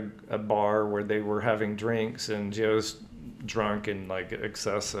a bar where they were having drinks, and Gio's drunk and like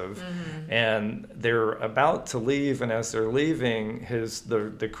excessive, and they're about to leave, and as they're leaving,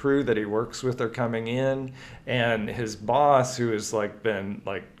 the crew that he works with are coming in, and his boss, who has like been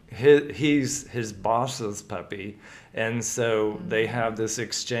like he's his boss's puppy, and so they have this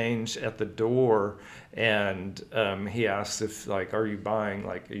exchange at the door, and he asks if like, are you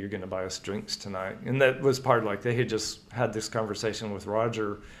going to buy us drinks tonight? And that was part of like, they had just had this conversation with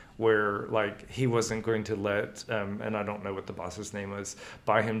Roger where like he wasn't going to let and I don't know what the boss's name was,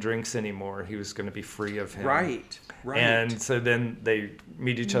 buy him drinks anymore. He was going to be free of him. Right. And so then they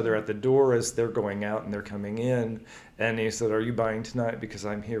meet each other at the door as they're going out and they're coming in, and he said, are you buying tonight because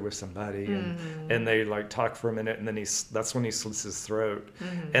I'm here with somebody? And they like talk for a minute, and then that's when he slits his throat.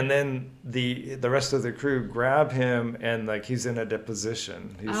 And then the rest of the crew grab him, and like he's in a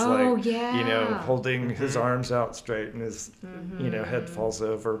deposition. He's holding his arms out straight, and his head falls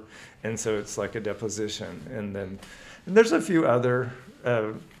over, and so it's like a deposition. And there's a few other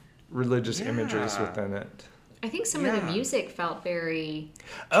religious imageries within it. I think some of the music felt very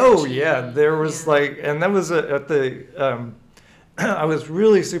Oh churchy. yeah, there was like, and that was at the I was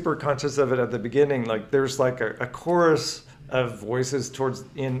really super conscious of it at the beginning. Like there's like a chorus of voices towards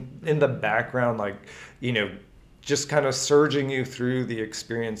in the background, like, just kind of surging you through the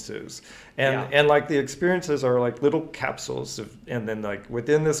experiences, and like the experiences are like little capsules and then like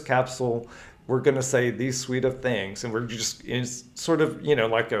within this capsule we're going to say these suite of things, and we're just, it's sort of,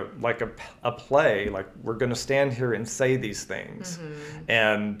 like a play, like we're going to stand here and say these things.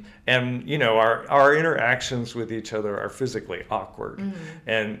 And our interactions with each other are physically awkward.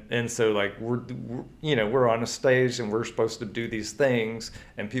 And so like we're on a stage and we're supposed to do these things,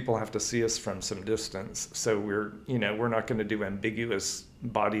 and people have to see us from some distance. So we're not going to do ambiguous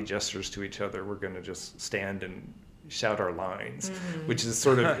body gestures to each other. We're going to just stand and shout our lines, which is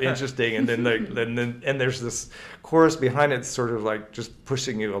sort of interesting. And then and there's this chorus behind it, sort of like just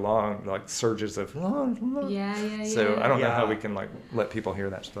pushing you along, like surges of So I don't know how we can like let people hear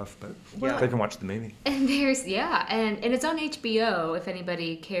that stuff, but they can watch the movie. And there's and it's on HBO if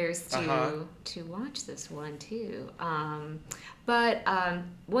anybody cares to watch this one too. But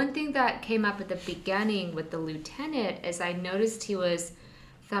one thing that came up at the beginning with the lieutenant is I noticed he was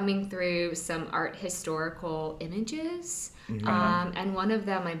thumbing through some art historical images. And one of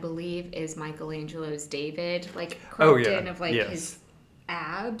them, I believe, is Michelangelo's David, like cropped in of like his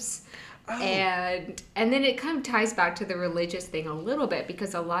abs. And then it kind of ties back to the religious thing a little bit,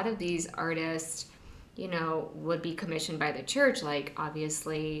 because a lot of these artists, would be commissioned by the church, like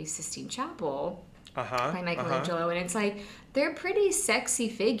obviously Sistine Chapel by Michelangelo. And it's like, they're pretty sexy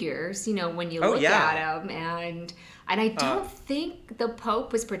figures, when you look at them. And I don't think the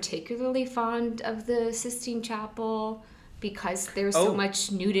Pope was particularly fond of the Sistine Chapel because there's so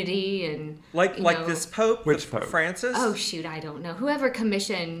much nudity and like this Pope. Which Pope? Francis? Oh shoot, I don't know. Whoever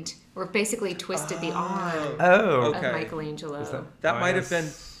commissioned or basically twisted the arm of Michelangelo. That might have been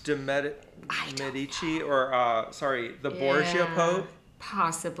de Medici or the Borgia Pope.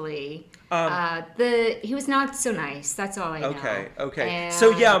 Possibly. He was not so nice. That's all I know. Okay. And,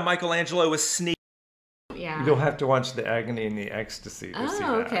 so Michelangelo was sneaking. Yeah. You'll have to watch The Agony and the Ecstasy to see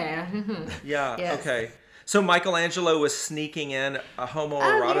that. Okay. Okay. So Michelangelo was sneaking in a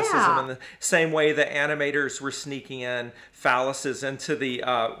homoeroticism in the same way the animators were sneaking in phalluses into the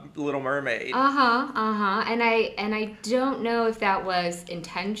Little Mermaid. And I don't know if that was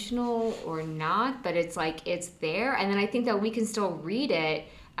intentional or not, but it's like it's there, and then I think that we can still read it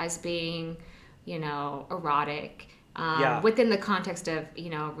as being, erotic within the context of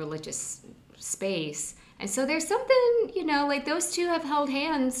religious space. And so there's something, like those two have held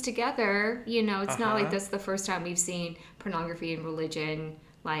hands together. It's not like that's the first time we've seen pornography and religion.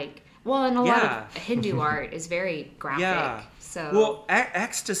 And a lot of Hindu art is very graphic. Yeah. So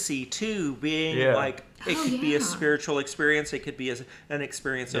ecstasy too, being like it could be a spiritual experience. It could be an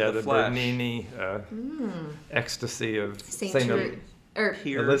experience of the flesh. Bernini ecstasy of Saint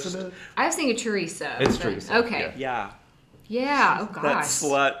Elizabeth. I was thinking Teresa. It's Teresa. Okay. Yeah. Oh gosh. That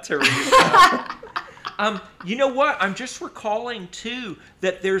slut Teresa. You know what? I'm just recalling too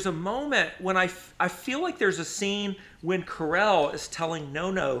that there's a moment when I feel like there's a scene when Carell is telling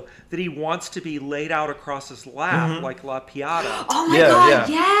Nono that he wants to be laid out across his lap like La Piata. Oh my God!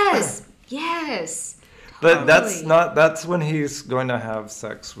 Yeah. Yes. But that's when he's going to have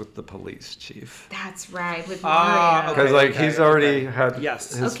sex with the police chief. That's right, with Mario. Because he's already had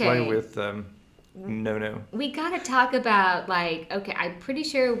his Okay. way with Nono. We gotta talk about I'm pretty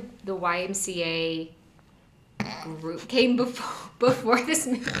sure the YMCA group came before this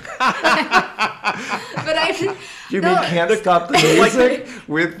movie. But Can't stop the music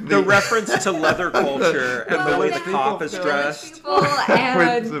with the reference to leather culture and the way the cop is dressed.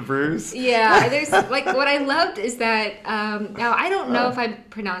 with the Bruce. Yeah, there's what I loved is that now I don't know if I'm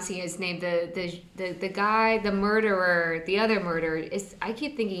pronouncing his name. The guy, the murderer, the other murderer is, I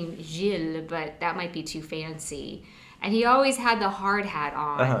keep thinking Gilles, but that might be too fancy. And he always had the hard hat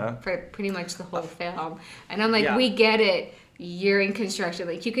on for pretty much the whole film. And I'm like, we get it. You're in construction.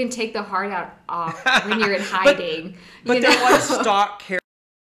 Like, you can take the hard hat off when you're in hiding. but they're like stock characters.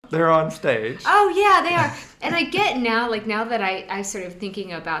 They're on stage. Oh, yeah, they are. And I get now that I sort of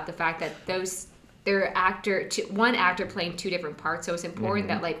thinking about the fact that one actor playing two different parts, so it's important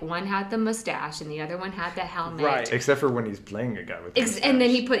that one had the mustache and the other one had the helmet. Right. Except for when he's playing a guy with the mustache. And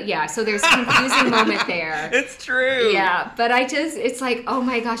then he so there's a confusing moment there. It's true. Yeah, but it's like, oh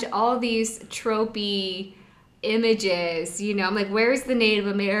my gosh, all these tropey images, I'm like, where's the Native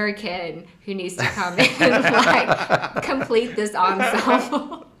American who needs to come in and complete this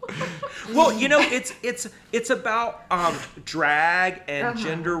ensemble? Well, it's about drag and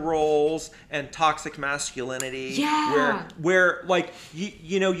gender roles and toxic masculinity. Yeah. Where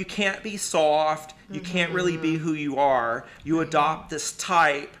you can't be soft. You can't really be who you are. You adopt this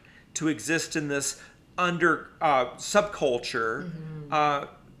type to exist in this subculture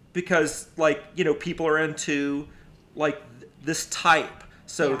because people are into this type.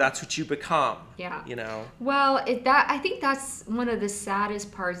 So that's what you become. Yeah. Well, I think that's one of the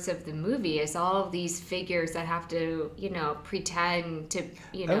saddest parts of the movie is all of these figures that have to, pretend to,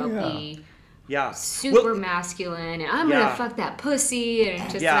 be super masculine and I'm gonna fuck that pussy and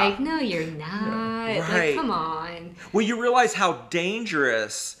it's just no, you're not. Right. Come on. Well, you realize how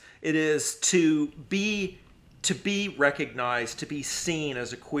dangerous it is to be recognized, to be seen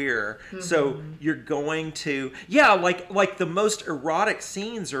as a queer. So you're going to like the most erotic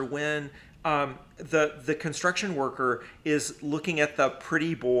scenes are when the construction worker is looking at the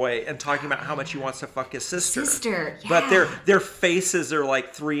pretty boy and talking about how much he wants to fuck his sister. Yeah. But their faces are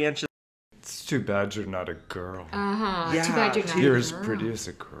like 3 inches. It's too bad you're not a girl. Yeah. Too bad you're not. You're as pretty as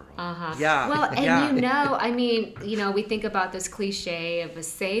a girl. Yeah. Well, and I mean, we think about this cliche of a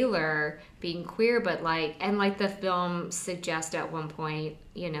sailor being queer, but the film suggests at one point,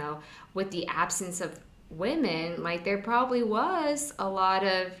 with the absence of women, there probably was a lot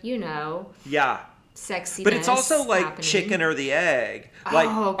of, sexiness. But it's also happening. chicken or the egg.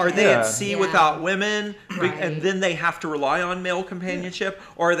 Are they at sea without women, and then they have to rely on male companionship,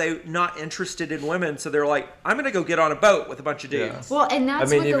 or are they not interested in women, so they're like, I'm going to go get on a boat with a bunch of dudes. Well, and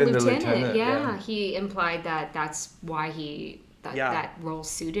that's what the lieutenant, yeah, he implied that's why that role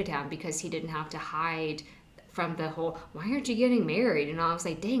suited him, because he didn't have to hide from the whole, why aren't you getting married? And I was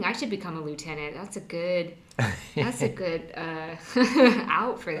like, dang, I should become a lieutenant. That's a good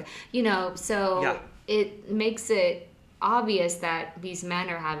out for that. So it makes it obvious that these men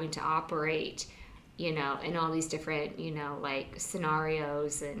are having to operate, in all these different,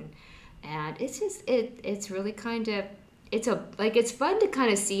 scenarios and it's just, it's really kind of, it's fun to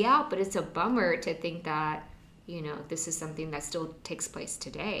kind of see out, but it's a bummer to think that, this is something that still takes place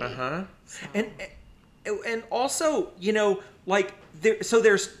today. So. And also,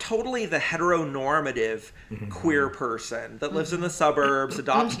 there's totally the heteronormative queer person that lives in the suburbs,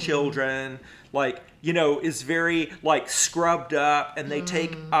 adopts children, is very scrubbed up, and they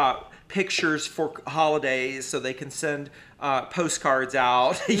take pictures for holidays so they can send postcards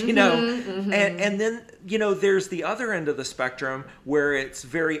out, and then there's the other end of the spectrum where it's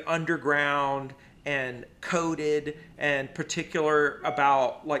very underground and coded and particular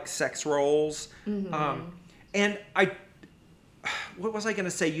about sex roles. And what was I going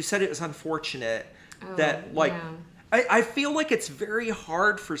to say? You said it was unfortunate that I feel like it's very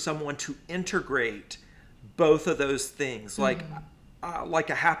hard for someone to integrate both of those things, like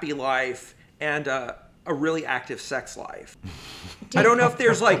a happy life and a really active sex life. I don't know if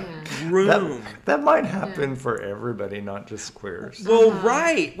there's room. That might happen for everybody, not just queers. Well,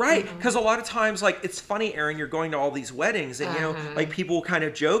 right. Because a lot of times, it's funny, Erin, you're going to all these weddings and, people kind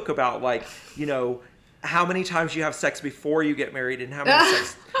of joke about, how many times you have sex before you get married and how many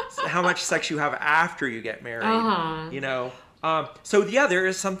how much sex you have after you get married. You know. So yeah, there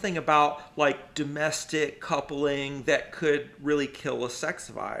is something about like domestic coupling that could really kill a sex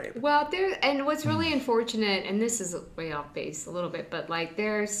vibe. Well, and what's really unfortunate, and this is way off base a little bit, but like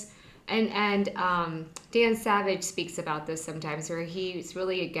there's, and Dan Savage speaks about this sometimes, where he's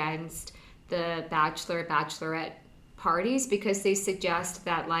really against the bachelorette parties because they suggest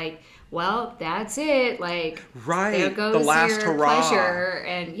that like, well, that's it, like there goes the last your hurrah. pleasure,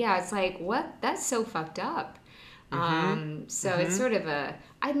 and yeah, it's like what? That's so fucked up. So it's sort of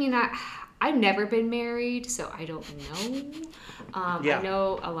I've never been married, so I don't know. I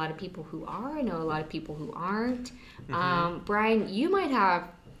know a lot of people who are. I know a lot of people who aren't. Brian, you might have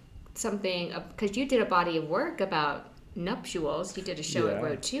something, because you did a body of work about nuptials. You did a show at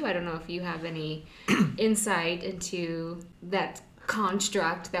Road 2. I don't know if you have any insight into that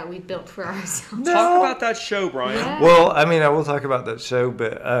construct that we built for ourselves. Talk about that show, Brian. Yeah. Well, I mean, I will talk about that show,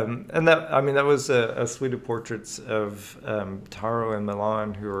 but that was a suite of portraits of Taro and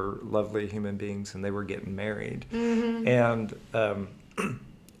Milan, who are lovely human beings, and they were getting married, and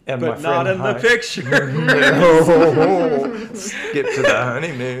But my not friend in the picture. Get to the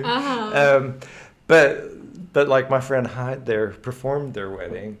honeymoon. But like my friend Hyde there performed their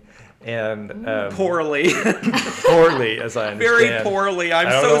wedding. And poorly, as I understand. Very poorly.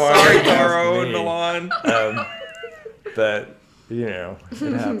 I'm so sorry, Taro and Milan. But you know,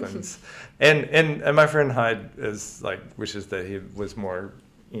 it happens. And my friend Hyde is like wishes that he was more,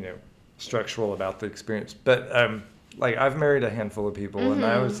 you know, structural about the experience. But like I've married a handful of people, and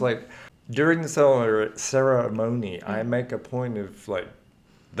I was like, during the ceremony, I make a point of like.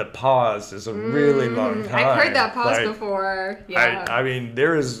 The pause is a really long time. I've heard that pause before. Yeah. I mean,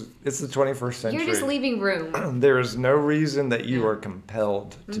 it's the 21st century. You're just leaving room. There is no reason that you are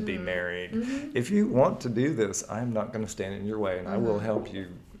compelled to be married. If you want to do this, I'm not going to stand in your way, and I will help you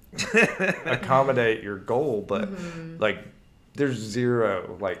accommodate your goal. But like, there's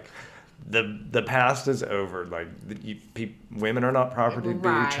zero like. The past is over. Like women are not property to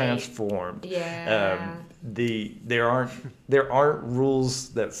be transformed. Yeah. There aren't rules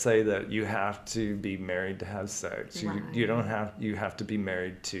that say that you have to be married to have sex. You don't have. You have to be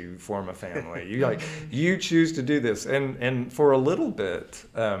married to form a family. You choose to do this. And for a little bit,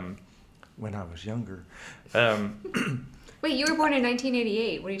 when I was younger. Wait, you were born in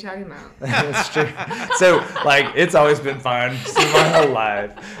 1988. What are you talking about? That's true. So, like, it's always been fine my whole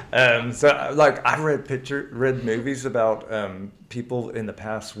life. So, like, I read movies about people in the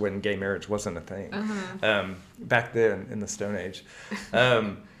past when gay marriage wasn't a thing. Back then, in the Stone Age.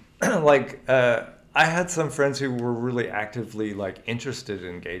 I had some friends who were really actively like interested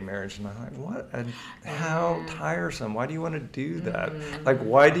in gay marriage, and I'm like, what? How tiresome! Why do you want to do that? Like,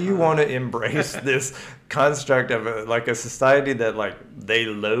 why do you want to embrace this construct of a society that like they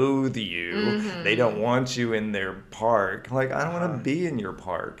loathe you, they don't want you in their park? Like, I don't want to be in your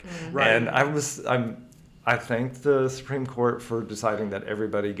park. Right. And I thank the Supreme Court for deciding that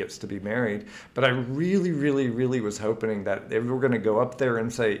everybody gets to be married, but I really, really, really was hoping that they were going to go up there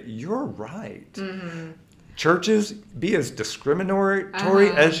and say, you're right. Churches, be as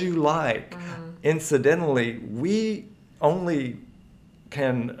discriminatory as you like. Incidentally, we only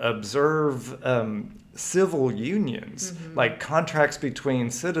can observe civil unions, like contracts between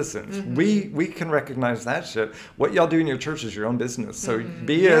citizens. We can recognize that shit. What y'all do in your church is your own business. So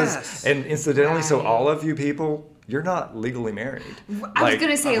be and incidentally, so all of you people, you're not legally married. I was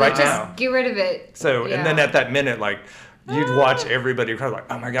gonna say, right just now. get rid of it. So and then at that minute, like. You'd watch everybody kind of like,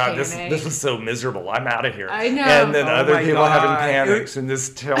 oh my God, this is so miserable. I'm out of here. I know. And then other people having God. panics and this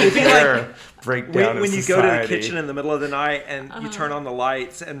terror breakdown When of you society. go to the kitchen in the middle of the night and you turn on the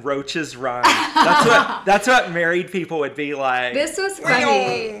lights and roaches run. That's what married people would be like. This was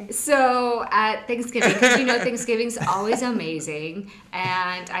funny. So at Thanksgiving, because you know Thanksgiving's always amazing,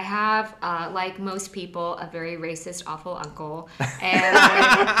 and I have, like most people, a very racist, awful uncle, and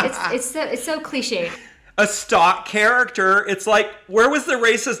it's so cliche. A stock character. It's like, where was the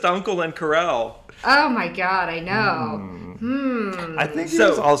racist uncle in Carell? Oh my God, I know. I think he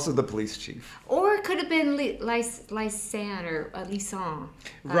was also the police chief. Or it could have been Lysanne or Lisanne.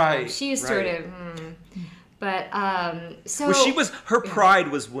 Right. She is sort of. But so. Well, her pride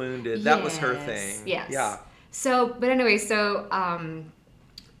was wounded. That was her thing. Yes. Yeah. So, but anyway,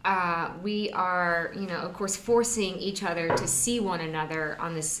 we are, of course, forcing each other to see one another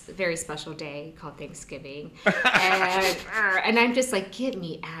on this very special day called Thanksgiving. And I'm just like, get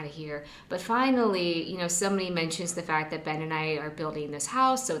me out of here. But finally, somebody mentions the fact that Ben and I are building this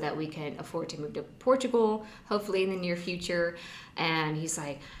house so that we can afford to move to Portugal, hopefully in the near future. And he's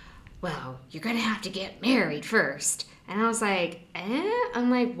like, well, you're gonna have to get married first. And I was like, I'm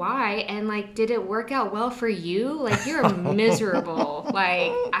like, why? And like, did it work out well for you? Like, you're miserable.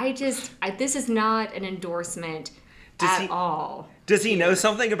 Like, this is not an endorsement at all. Does he know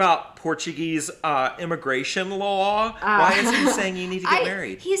something about Portuguese immigration law? Why is he saying you need to get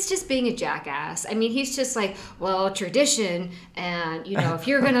married? He's just being a jackass. I mean, he's just like, well, tradition, and, you know, if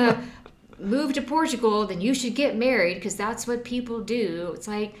you're going to move to Portugal, then you should get married because that's what people do. It's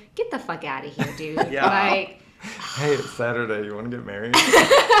like, get the fuck out of here, dude. Yeah. Like, Hey, it's Saturday. You want to get married?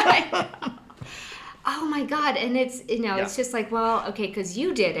 oh my God. And it's, you know, it's just like, well, okay, because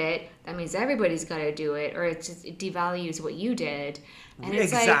you did it. That means everybody's got to do it, or it devalues what you did. And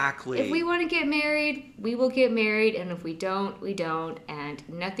it's exactly. Like, if we want to get married, we will get married. And if we don't, we don't. And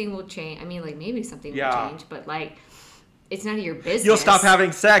nothing will change. I mean, like, maybe something will change, but like, it's none of your business. You'll stop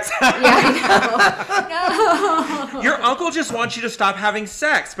having sex. Yeah, I know. No. Your uncle just wants you to stop having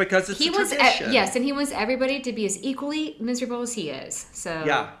sex because it's a tradition. Yes, and he wants everybody to be as equally miserable as he is.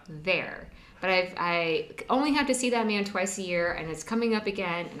 So there. But I only have to see that man twice a year, and it's coming up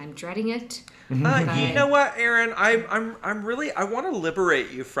again, and I'm dreading it. You know what, Aaron? I'm really, I want to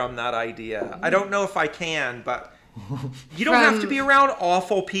liberate you from that idea. I don't know if I can, but you don't have to be around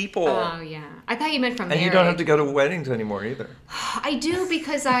awful people. Oh yeah, I thought you meant from marriage. And you don't have to go to weddings anymore either. I do,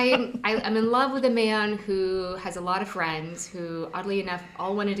 because I'm in love with a man who has a lot of friends who, oddly enough,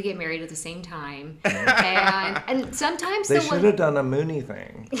 all wanted to get married at the same time. And sometimes they should have done a Mooney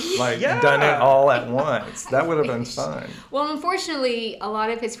thing, like Yeah. done it all at once. That would have been fun. Well, unfortunately, a lot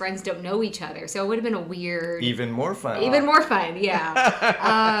of his friends don't know each other, so it would have been a weird. Even more fun. Even more fun,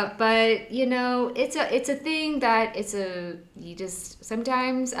 yeah. But you know, it's a thing that you just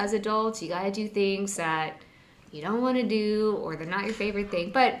sometimes as adults you gotta do things that you don't want to do, or they're not your favorite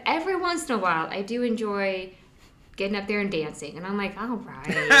thing. But every once in a while, I do enjoy getting up there and dancing, and I'm like, all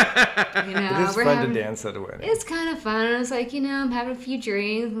right, you know, It is fun to dance at a wedding. It's kind of fun. It's like, you know, I'm having a few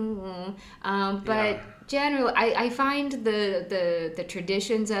drinks, but generally, I find the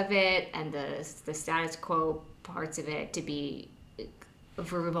traditions of it and the status quo parts of it to be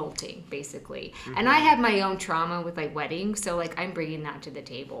revolting, basically. And I have my own trauma with like weddings, so like I'm bringing that to the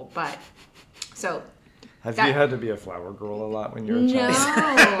table. But so. Have you had to be a flower girl a lot when you were a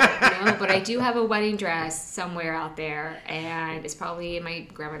child? No, but I do have a wedding dress somewhere out there, and it's probably in my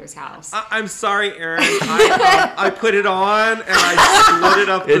grandmother's house. I'm sorry, Aaron. I put it on and I split it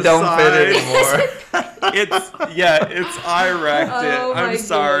up the It don't side. fit anymore. It's I wrecked it. I'm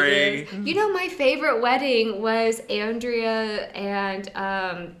sorry. Goodness. You know, my favorite wedding was Andrea and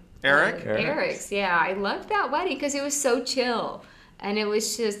Eric's. Yeah, I loved that wedding because it was so chill. And it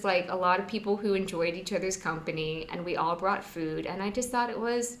was just like a lot of people who enjoyed each other's company, and we all brought food, and I just thought it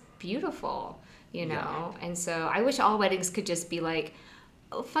was beautiful, you know? And so I wish all weddings could just be like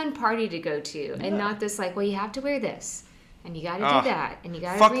a fun party to go to, and not this like, well, you have to wear this, and you got to do that, and you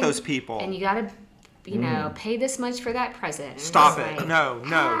got to fuck those people, and you got to, you know, pay this much for that present. Stop it. Like,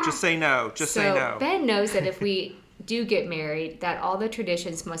 no, just say no. Just say no. Ben knows that if we do get married, that all the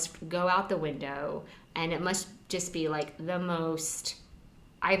traditions must go out the window, and it must just be like the most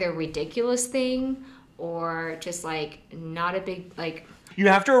either ridiculous thing or just like not a big like. You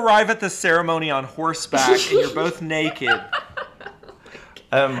have to arrive at the ceremony on horseback and you're both naked.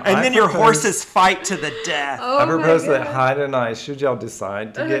 And then your horses fight to the death. I propose that Hyde and I, should y'all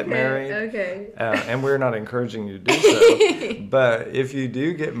decide to get married, okay. And we're not encouraging you to do so, but if you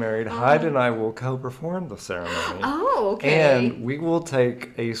do get married, Hyde and I will co-perform the ceremony. Oh, okay. And we will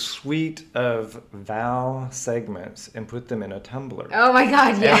take a suite of vow segments and put them in a tumbler. Oh my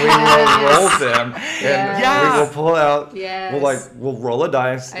God, yeah. And we will roll them, and we will pull out. Yes. We'll roll a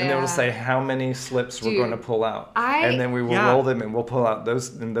dice, and then we'll say how many slips we're going to pull out, and then we will roll them, and we'll pull out those.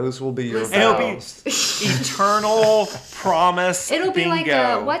 And those will be your vows. It'll be eternal promise. It'll be bingo.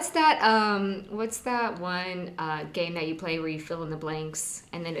 like what's that one game that you play where you fill in the blanks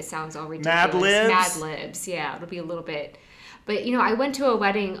and then it sounds all ridiculous? Mad Libs? Mad Libs, yeah. It'll be a little bit. But you know, I went to a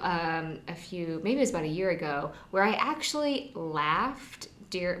wedding maybe it was about a year ago, where I actually laughed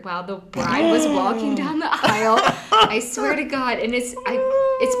while the bride was walking down the aisle. I swear to God, and it's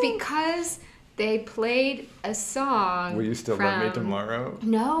because they played a song. Will You Still Love Me Tomorrow?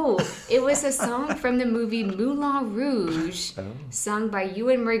 No, it was a song from the movie Moulin Rouge, sung by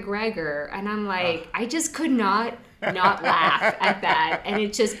Ewan McGregor, and I'm like, I just could not laugh at that, and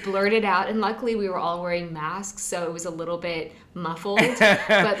it just blurted out. And luckily, we were all wearing masks, so it was a little bit muffled.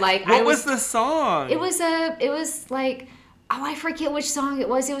 But like, what was the song? It was like. Oh, I forget which song it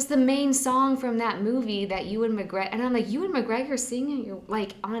was. It was the main song from that movie that Ewan McGregor, and I'm like, Ewan McGregor singing your,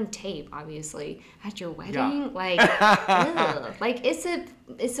 like, on tape, obviously, at your wedding? Yeah. Like, ugh. Like, it's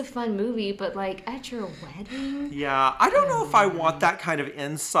a fun movie, but, like, at your wedding? Yeah, I don't know if I want that kind of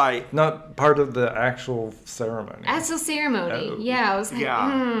insight. Not part of the actual ceremony. That's a ceremony. Oh. Yeah, I was like,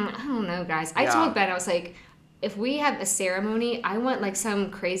 Yeah. I don't know, guys. I Yeah. told Ben, I was like, if we have a ceremony, I want like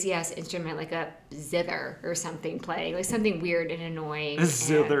some crazy ass instrument, like a zither or something playing, like something weird and annoying. A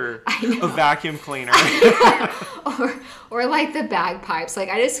zither, I know. a vacuum cleaner. or like the bagpipes. Like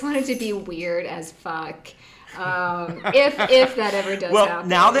I just want it to be weird as fuck. If that ever does Well, happen.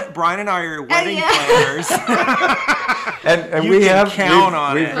 now that Brian and I are wedding yeah. planners, and You we can have count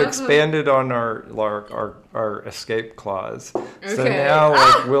on we've it. expanded on our escape clause. So Okay. now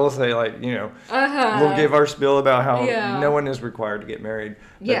like, we'll say like we'll give our spiel about how Yeah. no one is required to get married,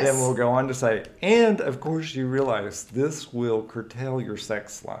 but Yes. then we'll go on to say, and of course you realize this will curtail your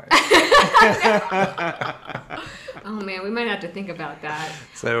sex life. Oh man, we might have to think about that.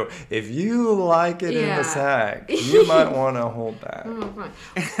 So if you like it in Yeah. the sack, you might want to hold back.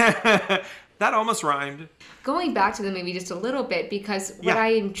 that almost rhymed. Going back to the movie just a little bit, because what Yeah. I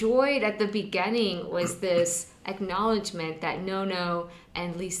enjoyed at the beginning was this acknowledgement that Nono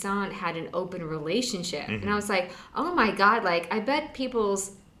and Lisanne had an open relationship. And I was like, oh my God, like, I bet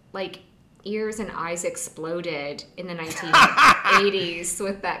people's, like, ears and eyes exploded in the 1980s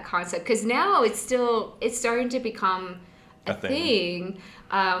with that concept. Because now it's starting to become a thing.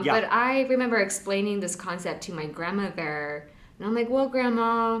 Yeah. But I remember explaining this concept to my grandmother. And I'm like, well,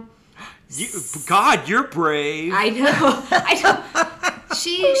 Grandma... God, you're brave. I know.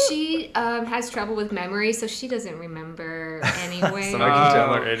 She has trouble with memory, so she doesn't remember anyway. So I can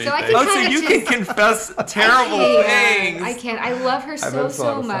tell her anything. So I can Oh, so kinda you just- can confess terrible things. I can't. I love her bet so it's a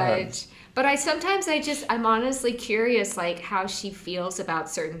lot of fun. much. But I'm honestly curious, like, how she feels about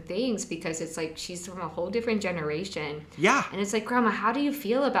certain things, because it's like she's from a whole different generation. Yeah. And it's like, Grandma, how do you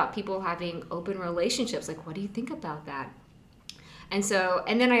feel about people having open relationships? Like, what do you think about that? And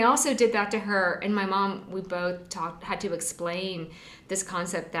then I also did that to her, and my mom, we both had to explain this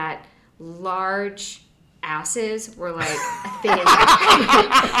concept that large asses were like a thing.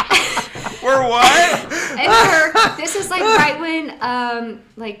 Or what? And this is like right when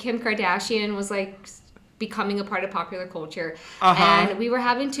like Kim Kardashian was like becoming a part of popular culture, and we were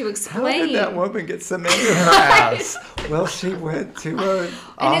having to How explain. did that woman get cement in her ass? Well, she went to a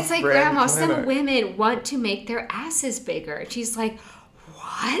And it's like, off-brand Grandma, clinic. some women want to make their asses bigger. And she's like,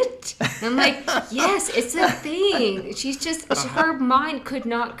 what? And I'm like, yes, it's a thing. She's just, her mind could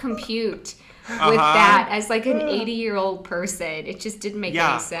not compute with that as like an 80-year-old person. It just didn't make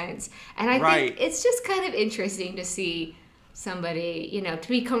Yeah. any sense. And I think it's just kind of interesting to see somebody, to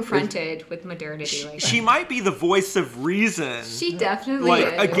be confronted with modernity like She that. might be the voice of reason. She definitely like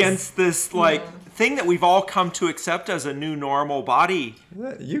is. against this thing that we've all come to accept as a new normal body.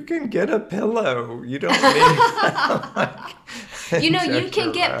 You can get a pillow. You don't need. You can inject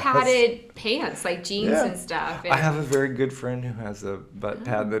your get ass. padded pants, like jeans Yeah. and stuff. I have a very good friend who has a butt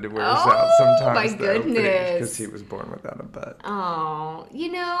pad that he wears Oh, out sometimes. my goodness. Because he was born without a butt. Oh,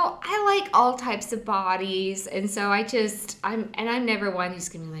 I like all types of bodies, and so I'm never one who's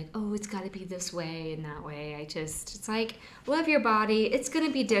gonna be like, oh, it's got to be this way and that way. It's like, love your body. It's gonna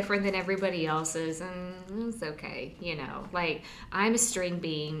be different than everybody else's, and it's okay. Like, I'm a string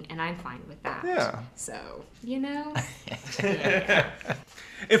being, and I'm fine with that. Yeah. So,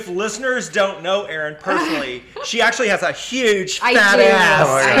 If listeners don't know Erin personally, she actually has a huge I fat do. ass.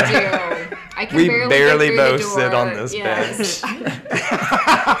 I do. I can We barely, barely get through both the door. sit on this Yes.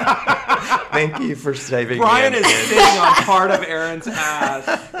 Thank you for saving Brian me is sitting on part of Erin's ass.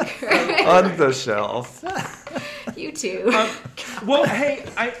 on the shelf. You too. Well, hey,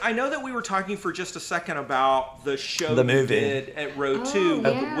 I know that we were talking for just a second about the show The you movie. did at Row 2 of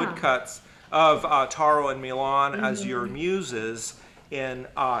yeah. the woodcuts of Taro and Milan as your muses in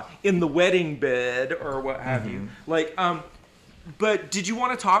the wedding bed or what have you. Like, but did you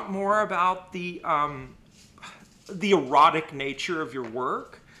want to talk more about the erotic nature of your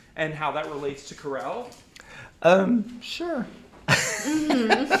work and how that relates to Carell? Sure.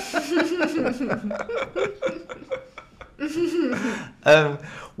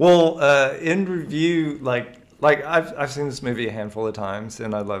 In review, like I've seen this movie a handful of times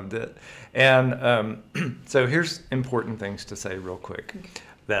and I loved it. And so here's important things to say real quick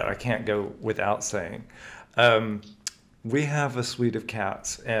that I can't go without saying. We have a suite of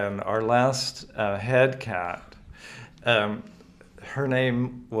cats, and our last head cat her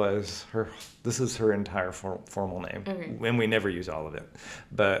name was her. This is her entire formal name, and we never use all of it.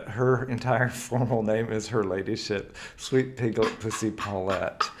 But her entire formal name is Her Ladyship, Sweet Piglet Pussy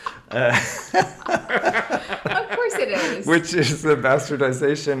Paulette. Of course it is. Which is the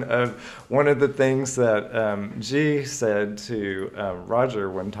bastardization of one of the things that G said to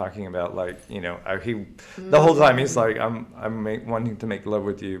Roger when talking about, like, you know, the whole time he's like, I'm wanting to make love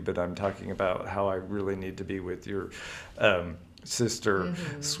with you, but I'm talking about how I really need to be with your sister,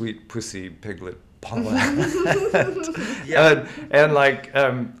 Sweet Pussy Piglet Paulette. Yeah. And like,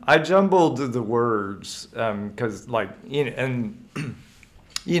 I jumbled the words because, like, you know, and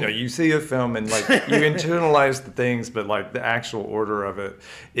you know, you see a film and like you internalize the things, but like the actual order of it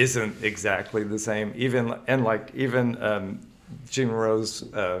isn't exactly the same. Even Jean Moreau's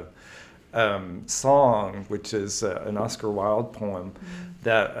song, which is an Oscar Wilde poem,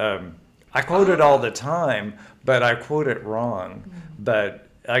 that I quote it all the time, but I quote it wrong. But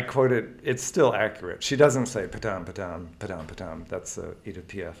I quote it; it's still accurate. She doesn't say "patam patam patam patam." That's Edith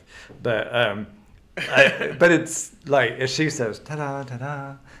Piaf, but. But it's like, as she says, ta-da,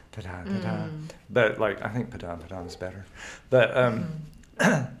 ta-da, ta-da, ta-da. But like, I think patam patam is better. But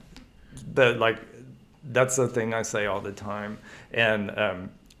but like, that's the thing I say all the time. And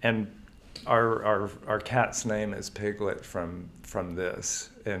our cat's name is Piglet from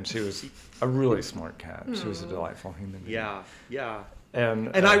this, and she was a really smart cat. She was a delightful human being. Yeah.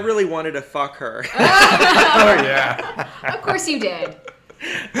 And I really wanted to fuck her. Oh yeah. Of course you did.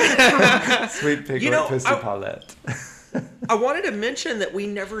 Sweet Piglet Pussy Paulette. I wanted to mention that we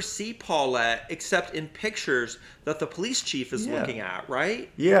never see Paulette except in pictures that the police chief is looking at, right?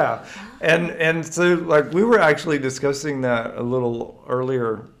 Yeah. And so, like, we were actually discussing that a little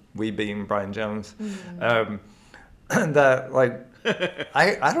earlier, we being Brian Jones, that, like,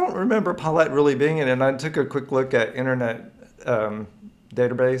 I don't remember Paulette really being in it. And I took a quick look at Internet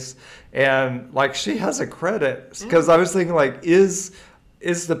Database, and, like, she has a credit. Because I was thinking, like,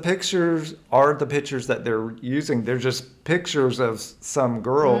 are the pictures that they're using, they're just pictures of some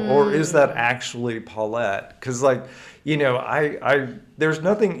girl, or is that actually Paulette? Because, like, you know, there's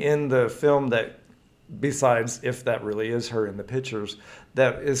nothing in the film that, besides if that really is her in the pictures,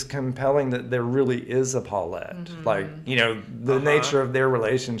 that is compelling that there really is a Paulette. Like, you know, the nature of their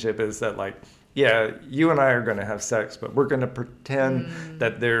relationship is that, like, yeah, you and I are going to have sex, but we're going to pretend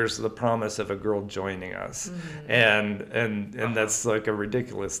that there's the promise of a girl joining us. And that's like a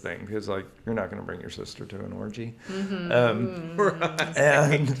ridiculous thing, because, like, you're not going to bring your sister to an orgy.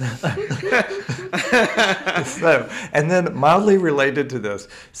 And then mildly related to this.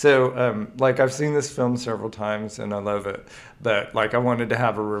 So, like, I've seen this film several times and I love it, but, like, I wanted to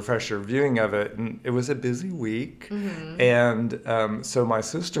have a refresher viewing of it, and it was a busy week. And so my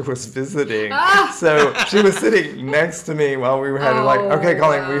sister was visiting. So she was sitting next to me while we had to, like, okay,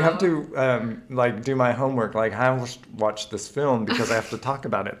 Colleen, we have to like do my homework. Like, I must watch this film because I have to talk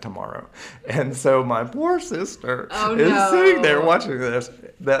about it tomorrow. And so my poor sister is sitting there watching this.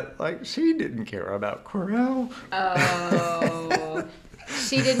 That, like, she didn't care about Corel. Oh.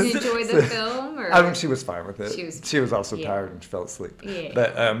 She didn't enjoy the film? Or? She was fine with it. She was also tired and fell asleep. Yeah.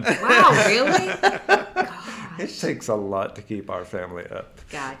 But, wow, really? It takes a lot to keep our family up.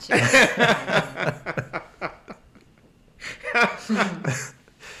 Gotcha.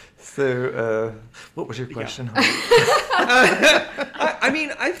 So, what was your question? I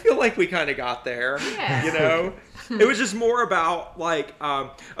mean, I feel like we kind of got there, you know? It was just more about, like,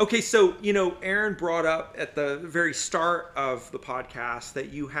 okay, so, you know, Aaron brought up at the very start of the podcast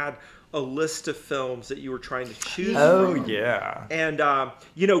that you had a list of films that you were trying to choose from. Yeah. And,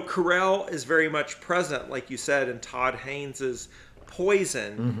 you know, Corel is very much present, like you said, in Todd Haynes's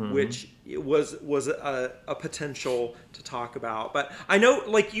Poison, which was a potential to talk about. But I know,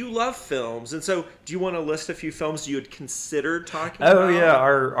 like, you love films, and so do you want to list a few films you had considered talking about? Oh yeah,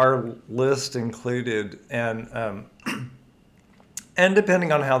 our list included, and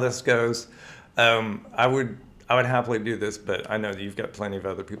depending on how this goes, I would happily do this, but I know that you've got plenty of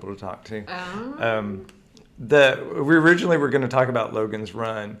other people to talk to. We originally were going to talk about Logan's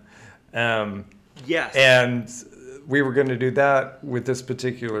Run. Yes. And we were going to do that with this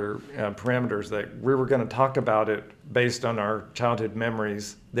particular parameters, that we were going to talk about it based on our childhood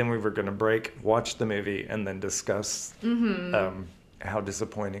memories. Then we were going to break, watch the movie, and then discuss how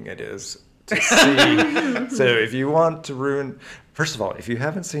disappointing it is to see. So if you want to ruin... First of all, if you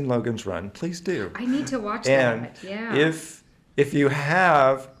haven't seen Logan's Run, please do. I need to watch and that. Yeah. If you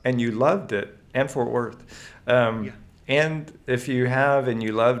have and you loved it, and Fort Worth, and if you have and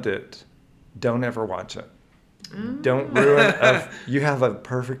you loved it, don't ever watch it. Don't ruin. You have a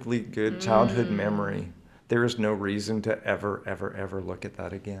perfectly good childhood memory there is no reason to ever look at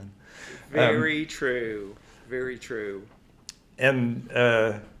that again. Very true. Very true. And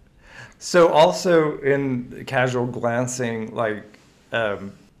so also in casual glancing, like,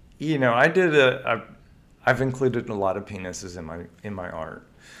 I've included a lot of penises in my art.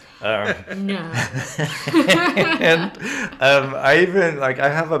 No. And I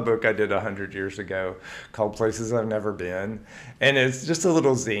have a book I did 100 years ago called Places I've Never Been, and it's just a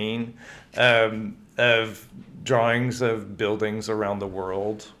little zine of drawings of buildings around the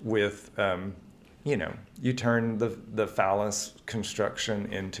world with, you turn the phallus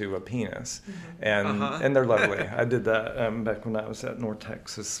construction into a penis, and they're lovely. I did that back when I was at North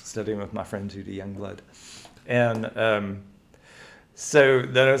Texas studying with my friend Judy Youngblood, and so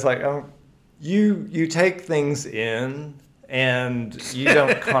then I was like, oh, you take things in and you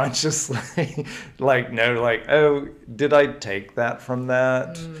don't consciously know, oh, did I take that from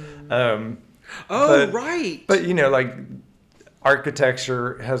that? Right. But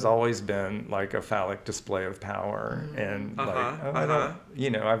architecture has always been like a phallic display of power, and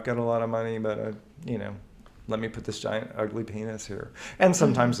I've got a lot of money, but let me put this giant ugly penis here, and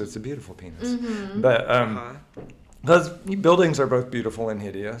sometimes it's a beautiful penis, but those buildings are both beautiful and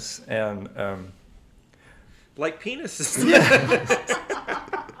hideous, and like penises.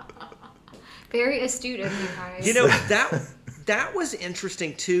 Very astute of you guys. That was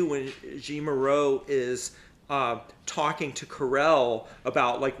interesting too when Jean Moreau is talking to Carell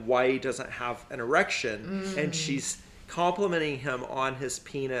about why he doesn't have an erection, and she's complimenting him on his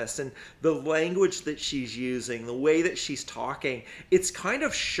penis, and the language that she's using, the way that she's talking, it's kind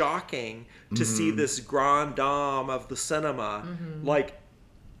of shocking to see this grande dame of the cinema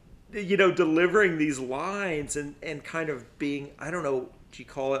delivering these lines and kind of being, I don't know, do you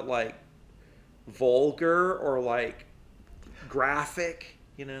call it vulgar or graphic,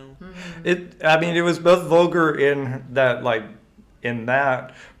 It was both vulgar in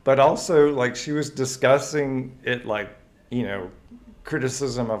that, but also she was discussing it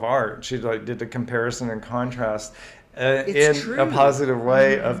criticism of art. She did a comparison and contrast in true. A positive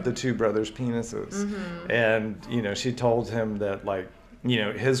way of the two brothers' penises, and she told him that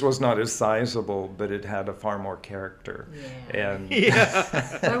his was not as sizable, but it had a far more character. Yeah. And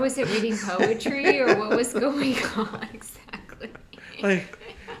What was it, reading poetry, or what was going on exactly?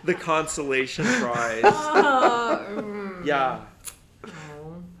 The consolation prize. Yeah.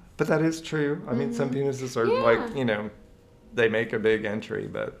 But that is true. I mean, some penises are they make a big entry,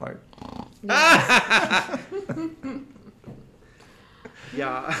 but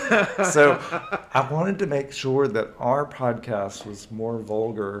Yeah. So I wanted to make sure that our podcast was more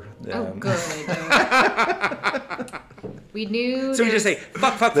vulgar than. Oh, good. We knew. So we just say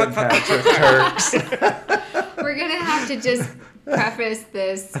fuck. Patrick Turks. We're gonna have to just preface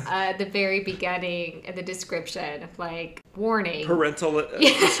this at the very beginning in the description of warning. Parental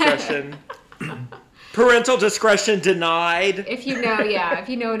discretion. Parental discretion denied. If you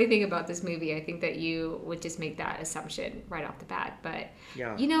know anything about this movie, I think that you would just make that assumption right off the bat. But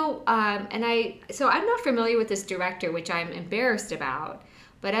yeah. So I'm not familiar with this director, which I'm embarrassed about.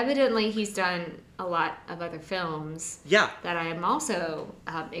 But evidently he's done a lot of other films. Yeah. That I am also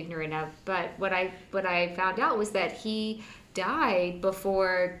ignorant of. But what I found out was that he died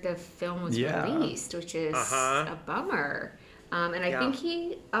before the film was released, which is a bummer. And I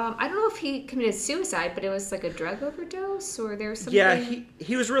think I don't know if he committed suicide, but it was a drug overdose, or there was something. Yeah,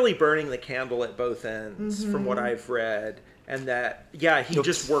 he was really burning the candle at both ends, from what I've read. And that, he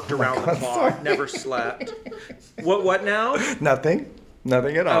just worked around the clock, sorry. never slept. What now? Nothing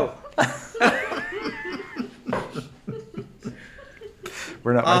at all.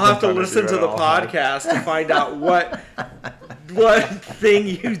 We're not. I'll have to listen to the podcast to find out what thing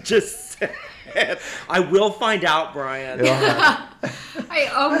you just said. I will find out, Brian. I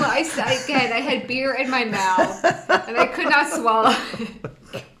had beer in my mouth and I could not swallow it.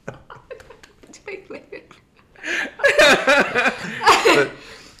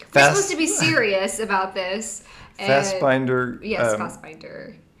 We're supposed to be serious about this. Fassbinder. Yes,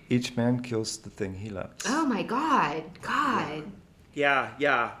 Fassbinder. Each man kills the thing he loves. Oh my God.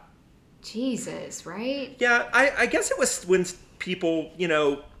 Yeah. Jesus, right? Yeah, I guess it was when people,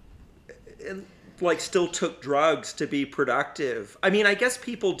 still took drugs to be productive. I mean, I guess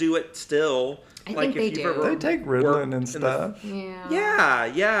people do it still. I think they do. They take Ritalin and stuff. Yeah.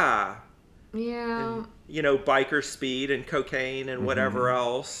 Yeah. And, biker speed and cocaine and whatever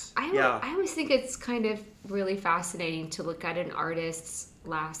else. I always think it's kind of really fascinating to look at an artist's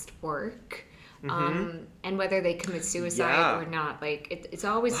last work. And whether they commit suicide or not. It's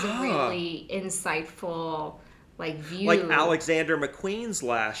always a really insightful view. Like Alexander McQueen's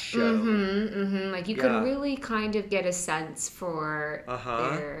last show. Like you could really kind of get a sense for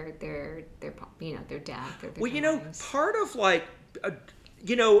their death or their demise. Part of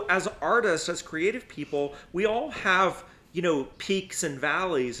as artists, as creative people, we all have peaks and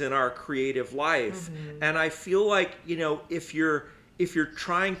valleys in our creative life, and I feel like if you're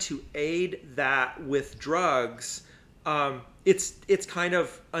trying to aid that with drugs, it's kind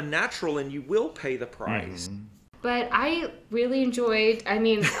of unnatural, and you will pay the price. But I really enjoyed. I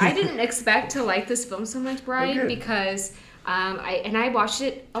mean, I didn't expect to like this film so much, Brian, because I watched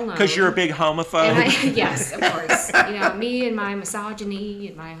it alone. Because you're a big homophobe. Yes, of course. Me and my misogyny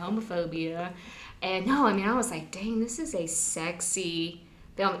and my homophobia. And no, I mean, I was like, dang, this is a sexy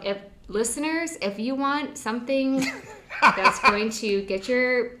film. Listeners, if you want something that's going to get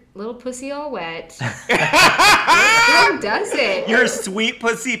your little pussy all wet, this film does it. Your sweet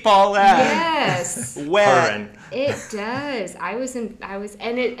pussy Paulette. Yes. Wet. It does.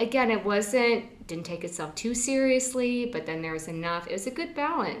 Didn't take itself too seriously, but then there was enough. It was a good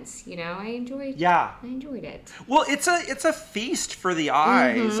balance. I enjoyed it. Well, it's a feast for the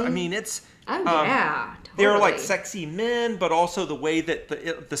eyes. I mean, it's totally. They're like sexy men, but also the way that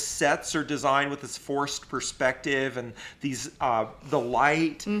the sets are designed with this forced perspective and these the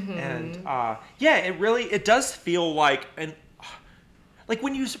light and it does feel like like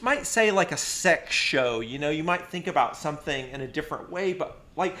when you might say like a sex show, you might think about something in a different way, but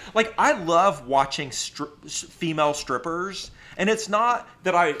like I love watching female strippers, and it's not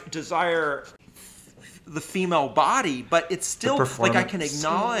that I desire the female body, but it's still like I can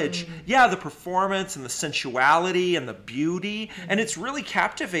acknowledge the performance and the sensuality and the beauty, and it's really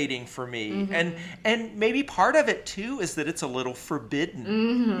captivating for me. And maybe part of it too is that it's a little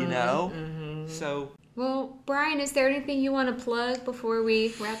forbidden, so. Well, Brian, is there anything you want to plug before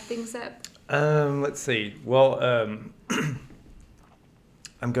we wrap things up? Let's see. Well,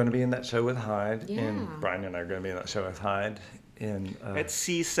 I'm going to be in that show with Hyde, and Brian and I are going to be in that show with Hyde at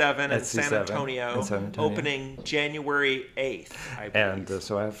C7 in San Antonio, opening January 8th, I believe. And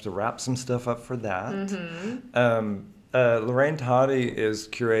so I have to wrap some stuff up for that. Lorraine Toddy is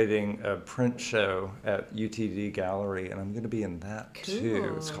curating a print show at UTD Gallery, and I'm going to be in that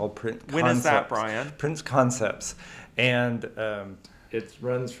too. It's called Print Concepts. When is that, Brian? Print Concepts. And it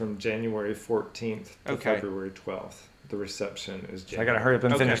runs from January 14th to February 12th. The reception is January. I got to hurry up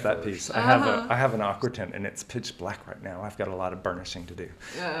and finish that piece. I have an aqua tint, and it's pitch black right now. I've got a lot of burnishing to do.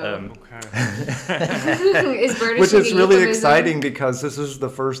 Is burnishing which is really exciting because this is the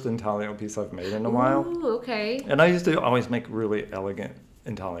first intaglio piece I've made in a while. Ooh, okay. And I used to always make really elegant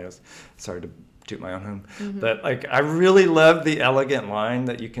intaglios. Sorry to toot my own horn, but I really love the elegant line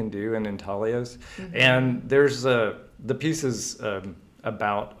that you can do in intaglios. And there's the piece is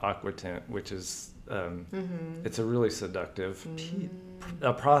about aqua tint, which is it's a really seductive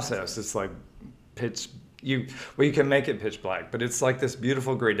process. It's like you can make it pitch black, but it's like this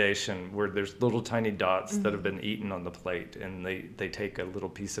beautiful gradation where there's little tiny dots that have been eaten on the plate, and they take a little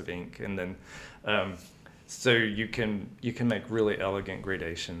piece of ink, and then so you can make really elegant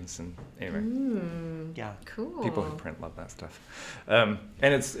gradations. And anyway, cool. People who print love that stuff, and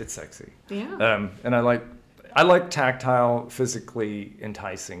it's sexy. Yeah. And I like tactile, physically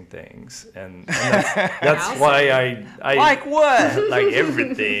enticing things, and that's why I like what? Like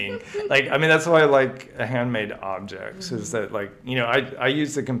everything. That's why I like handmade objects. Is that I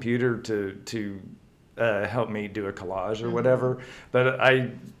use the computer to help me do a collage or whatever, but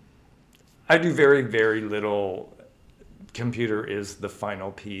I do very, very little. Computer is the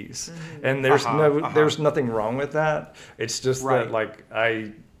final piece, and there's nothing wrong with that. It's just that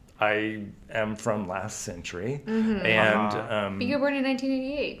I am from last century, and but you were born in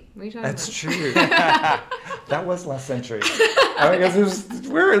 1988. What are you talking that's about? true. That was last century. I guess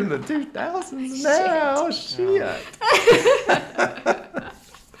we're in the 2000s now. Shit.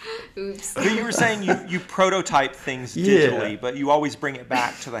 Oops. But you were saying you prototype things digitally, but you always bring it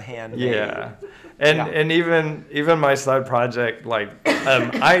back to the handmade. Yeah. And even my side project,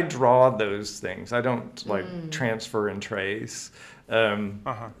 I draw those things. I don't transfer and trace. And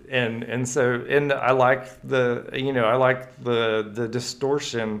so I like the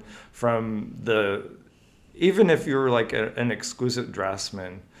distortion from even if you're like an exquisite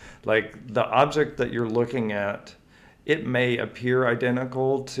draftsman, like the object that you're looking at, it may appear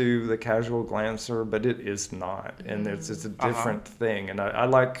identical to the casual glancer, but it is not, and it's a different thing. And I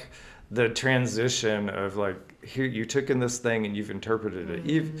like the transition of here you took in this thing and you've interpreted it.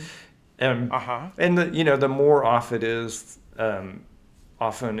 And the more off it is.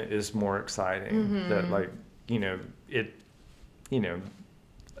 Often is more exciting. That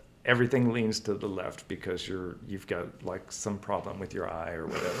everything leans to the left because you've got like some problem with your eye or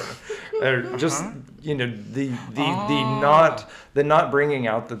whatever. Or just the not bringing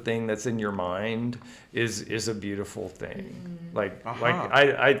out the thing that's in your mind is a beautiful thing. Like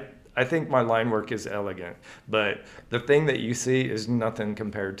I think my line work is elegant, but the thing that you see is nothing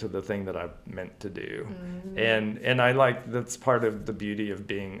compared to the thing that I meant to do. And I like, that's part of the beauty of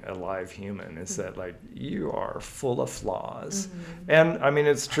being a live human, is that like you are full of flaws. And I mean,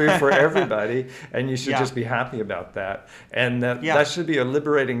 it's true for everybody, and you should just be happy about that. And that should be a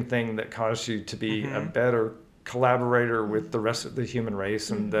liberating thing that causes you to be a better collaborator with the rest of the human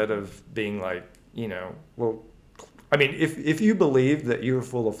race, instead of being like, well, I mean, if you believe that you're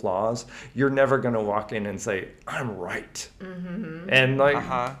full of flaws, you're never going to walk in and say, I'm right. And like,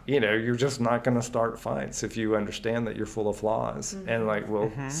 you're just not going to start fights if you understand that you're full of flaws. And like, well,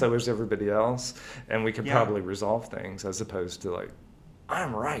 so is everybody else. And we could probably resolve things, as opposed to like,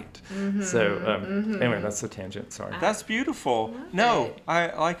 I'm right. So anyway, that's a tangent. Sorry. That's beautiful. No,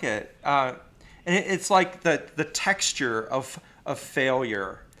 I like it. And it's like the texture of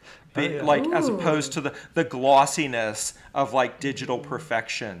failure. Like, as opposed to the glossiness of like digital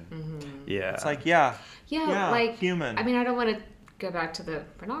perfection. Yeah. It's like, like human. I mean, I don't want to go back to the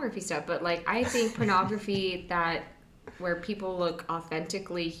pornography stuff, but like I think pornography where people look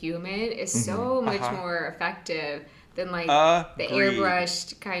authentically human is so much more effective than like the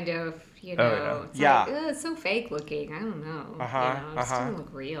airbrushed kind of, it's like, it's so fake looking. I don't know. It just doesn't look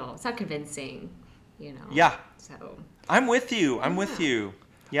real. It's not convincing, Yeah. So I'm with you. I'm with you.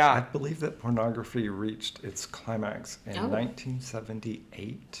 Yeah. I believe that pornography reached its climax in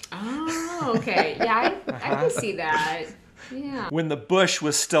 1978. Oh, okay. Yeah, I can see that. Yeah. When the Bush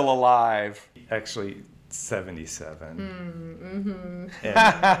was still alive. Actually, 77.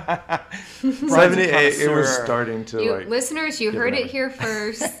 78, 78, it was starting to listeners, you heard it here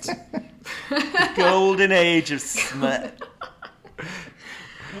first. Golden age of smut.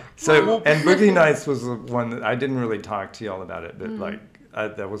 So, and Boogie Nights was the one that I didn't really talk to y'all about it, but like,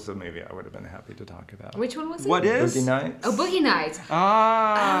 that was a movie I would have been happy to talk about. Which one was it? What is? Boogie Nights. Oh, Boogie Nights.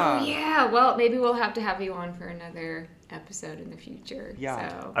 Ah. Oh, yeah. Well, maybe we'll have to have you on for another episode in the future.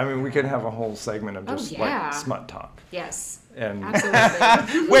 Yeah. So. I mean, we could have a whole segment of just like smut talk. Yes. And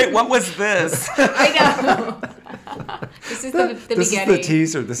absolutely. Wait, what was this? I know. This is the beginning. This is the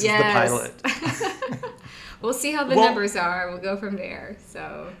teaser. This is the pilot. We'll see how the numbers are. We'll go from there.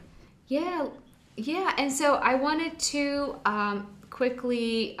 So, yeah. And so I wanted to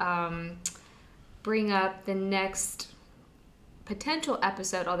quickly bring up the next potential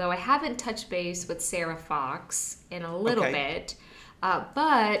episode, although I haven't touched base with Sarah Fox in a little bit,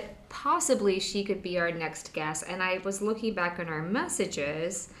 but possibly she could be our next guest. And I was looking back on our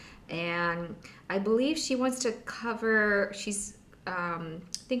messages, and I believe she wants to cover, she's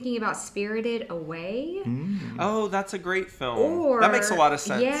thinking about Spirited Away. Oh, that's a great film. That makes a lot of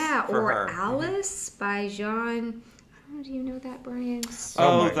sense. Yeah, for or her. Alice by Jean. Do you know that, Brian? It's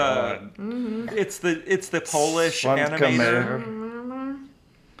the Polish animator.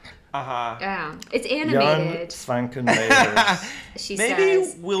 Yeah, it's animated. She Maybe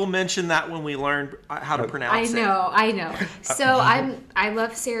says. we'll mention that when we learn how to pronounce it. I know. So I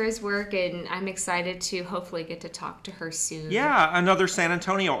love Sarah's work, and I'm excited to hopefully get to talk to her soon. Yeah, another San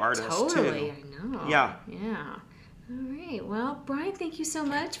Antonio artist Totally, too. I know. Yeah. All right. Well, Brian, thank you so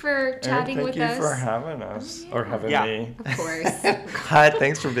much for chatting with us. Thank you for having us, or having me. Of course. Hi,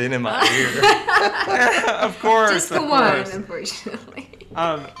 thanks for being in my ear. Of course. Just the one, unfortunately.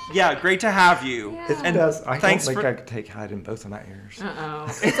 Great to have you. Yeah. I don't think I could take Hyde in both of my ears.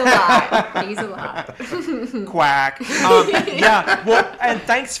 It's a lot. He's a lot. Quack. Well, and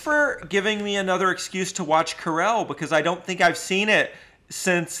thanks for giving me another excuse to watch Carell, because I don't think I've seen it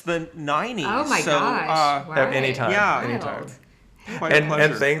since the 90s. Oh my gosh. At any time. Yeah. Anytime. Quite a pleasure.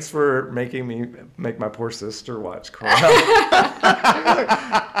 And thanks for making me make my poor sister watch Carell.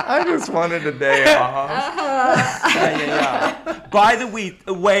 I just wanted a day off. Yeah. By the way,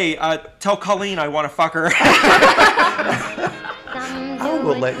 tell Colleen I want to fuck her. I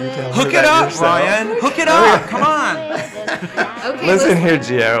will let you tell Hook her it up, yourself. Ryan. Hook it up. Come on. Okay, Listen here,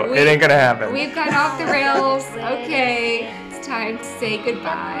 Gio. It ain't gonna happen. We've gone off the rails. Okay. It's time to say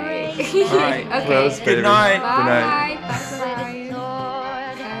goodbye. All right. Okay. Close, Good baby. night. Bye. Good night. Bye. Bye.